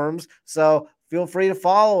platforms. So feel free to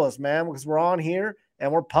follow us, man, because we're on here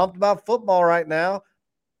and we're pumped about football right now.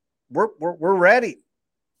 We're ready.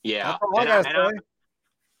 Yeah.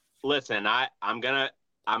 Listen, I'm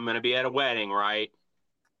gonna be at a wedding, right?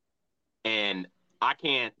 And I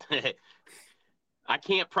can't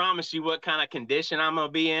promise you what kind of condition I'm gonna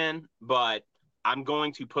be in, but I'm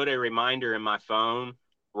going to put a reminder in my phone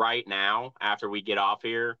right now after we get off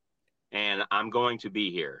here, and I'm going to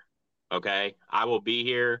be here. Okay, I will be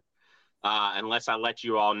here unless I let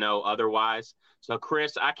you all know otherwise. So,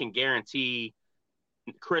 Chris, I can guarantee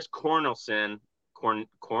Chris Cornelson.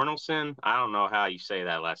 I don't know how you say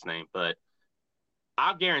that last name, but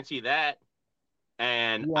I'll guarantee that.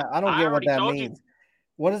 And I don't get what that means.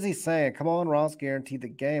 What is he saying? Come on, Ross, guarantee the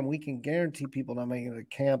game. We can guarantee people not making it to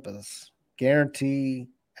campus. Guarantee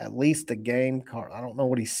at least the game card. I don't know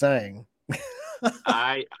what he's saying.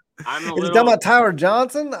 I'm a little. Is he talking about Ty-Laur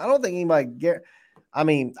Johnson? I don't think he might get. I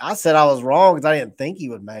mean, I said I was wrong because I didn't think he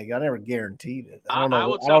would make it. I never guaranteed it. I don't know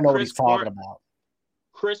what he's talking about.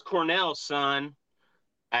 Chris Cornell's son.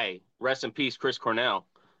 Hey, rest in peace, Chris Cornell.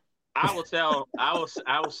 I will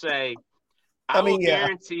say. I'll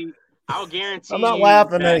guarantee. I'm not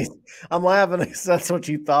laughing. I'm laughing because that's what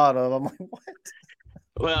you thought of. I'm like, what?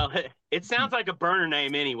 Well, it sounds like a burner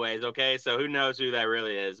name anyways, okay? So who knows who that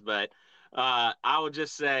really is. But I will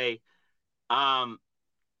just say I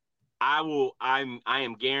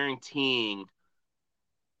am guaranteeing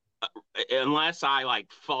unless I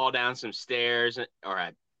fall down some stairs or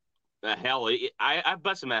I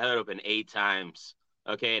busted my head open 8 times,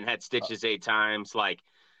 okay, and had stitches 8 times.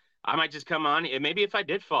 I might just come on. And maybe if I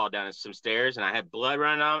did fall down some stairs and I had blood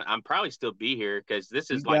running on, I'm probably still be here because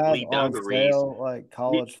this is Lee Dungarees. Like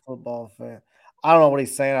college football fan. I don't know what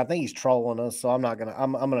he's saying. I think he's trolling us, so I'm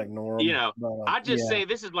gonna ignore him. I just say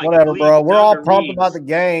this is whatever, bro. We're all pumped about the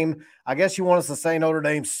game. I guess you want us to say Notre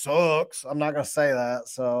Dame sucks. I'm not gonna say that.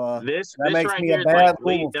 So that makes me a bad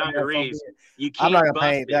Louisville fan. I'm not gonna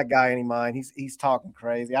pay that guy any mind. He's talking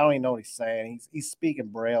crazy. I don't even know what he's saying. He's speaking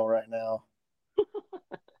Braille right now.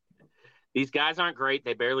 These guys aren't great.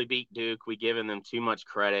 They barely beat Duke. We giving them too much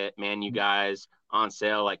credit. Man, you guys on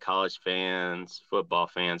sale like college fans, football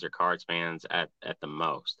fans, or Cards fans at the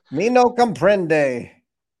most. Me no comprende.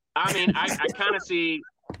 I mean, I kind of see.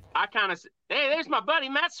 Hey, there's my buddy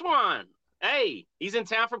Matt Swan. Hey, he's in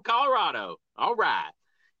town from Colorado. All right.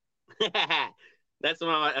 That's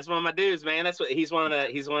one of my dudes, man. He's one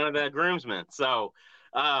of the groomsmen. So,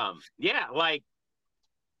 yeah,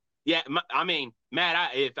 I mean,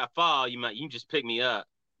 Matt, if I fall, you can just pick me up.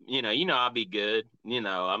 I'll be good.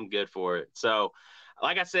 I'm good for it. So,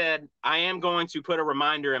 like I said, I am going to put a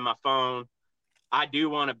reminder in my phone. I do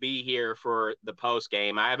want to be here for the post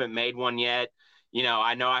game. I haven't made one yet.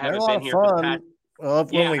 I know I haven't been here for the past. Well,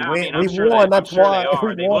 that's when we win. We won. That's why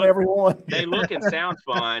we won everyone. They look and sound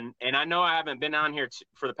fun, and I know I haven't been on here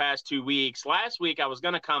for the past 2 weeks. Last week I was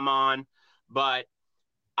going to come on, but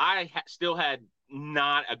I still had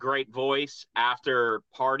not a great voice after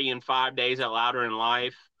partying 5 days at Louder in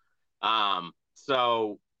Life.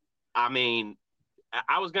 So, I mean,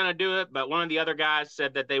 I was going to do it, but one of the other guys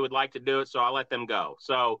said that they would like to do it, so I let them go.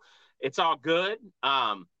 So it's all good.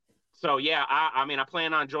 So yeah, I mean, I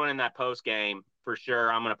plan on joining that post game for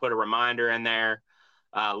sure. I'm going to put a reminder in there,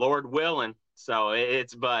 Lord willing. So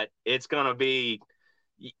it's going to be,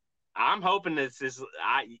 I'm hoping this is,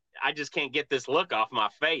 I just can't get this look off my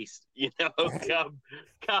face,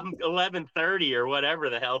 come 11:30 or whatever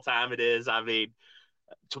the hell time it is. I mean,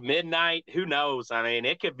 to midnight, who knows? I mean,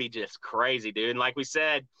 it could be just crazy, dude. And like we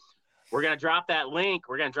said, we're going to drop that link.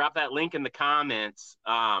 We're going to drop that link in the comments.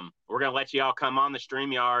 We're going to let you all come on the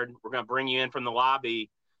StreamYard. We're going to bring you in from the lobby.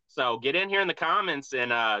 So get in here in the comments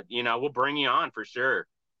and, we'll bring you on for sure.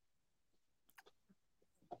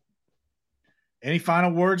 Any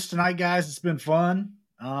final words tonight, guys? It's been fun.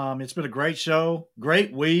 It's been a great show,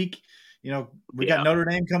 great week. We got Notre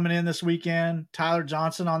Dame coming in this weekend. Ty-Laur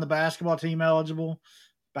Johnson on the basketball team eligible.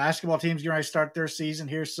 Basketball team's going to start their season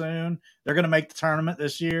here soon. They're going to make the tournament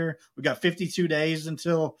this year. We got 52 days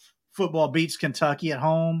until football beats Kentucky at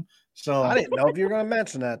home. So I didn't know if you were going to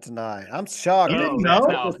mention that tonight. I'm shocked. You that didn't it know?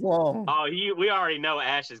 took this long. Oh, we already know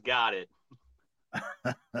Ash has got it.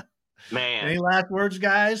 Man. Any last words,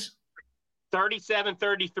 guys?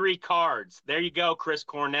 37-33 cards. There you go, Chris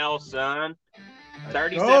Cornell, son.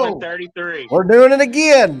 37-33. We're doing it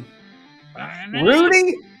again.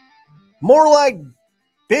 Rudy, more like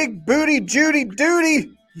Big Booty Judy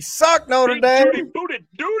Duty. You suck, Notre Dame. Big Booty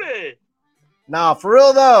Duty. Nah, for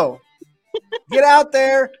real though. Get out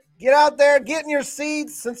there. Get in your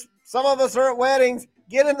seats. Since some of us are at weddings,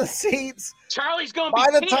 get in the seats. Charlie's going to be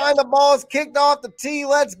By the time the ball is kicked off the tee,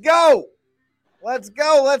 let's go. Let's do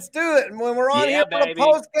it. And when we're on here for the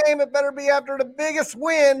post game, it better be after the biggest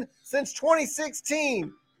win since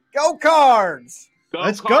 2016. Go Cards.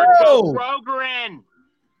 Let's Cards, go. Go Progran.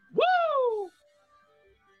 Woo!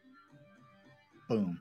 Boom.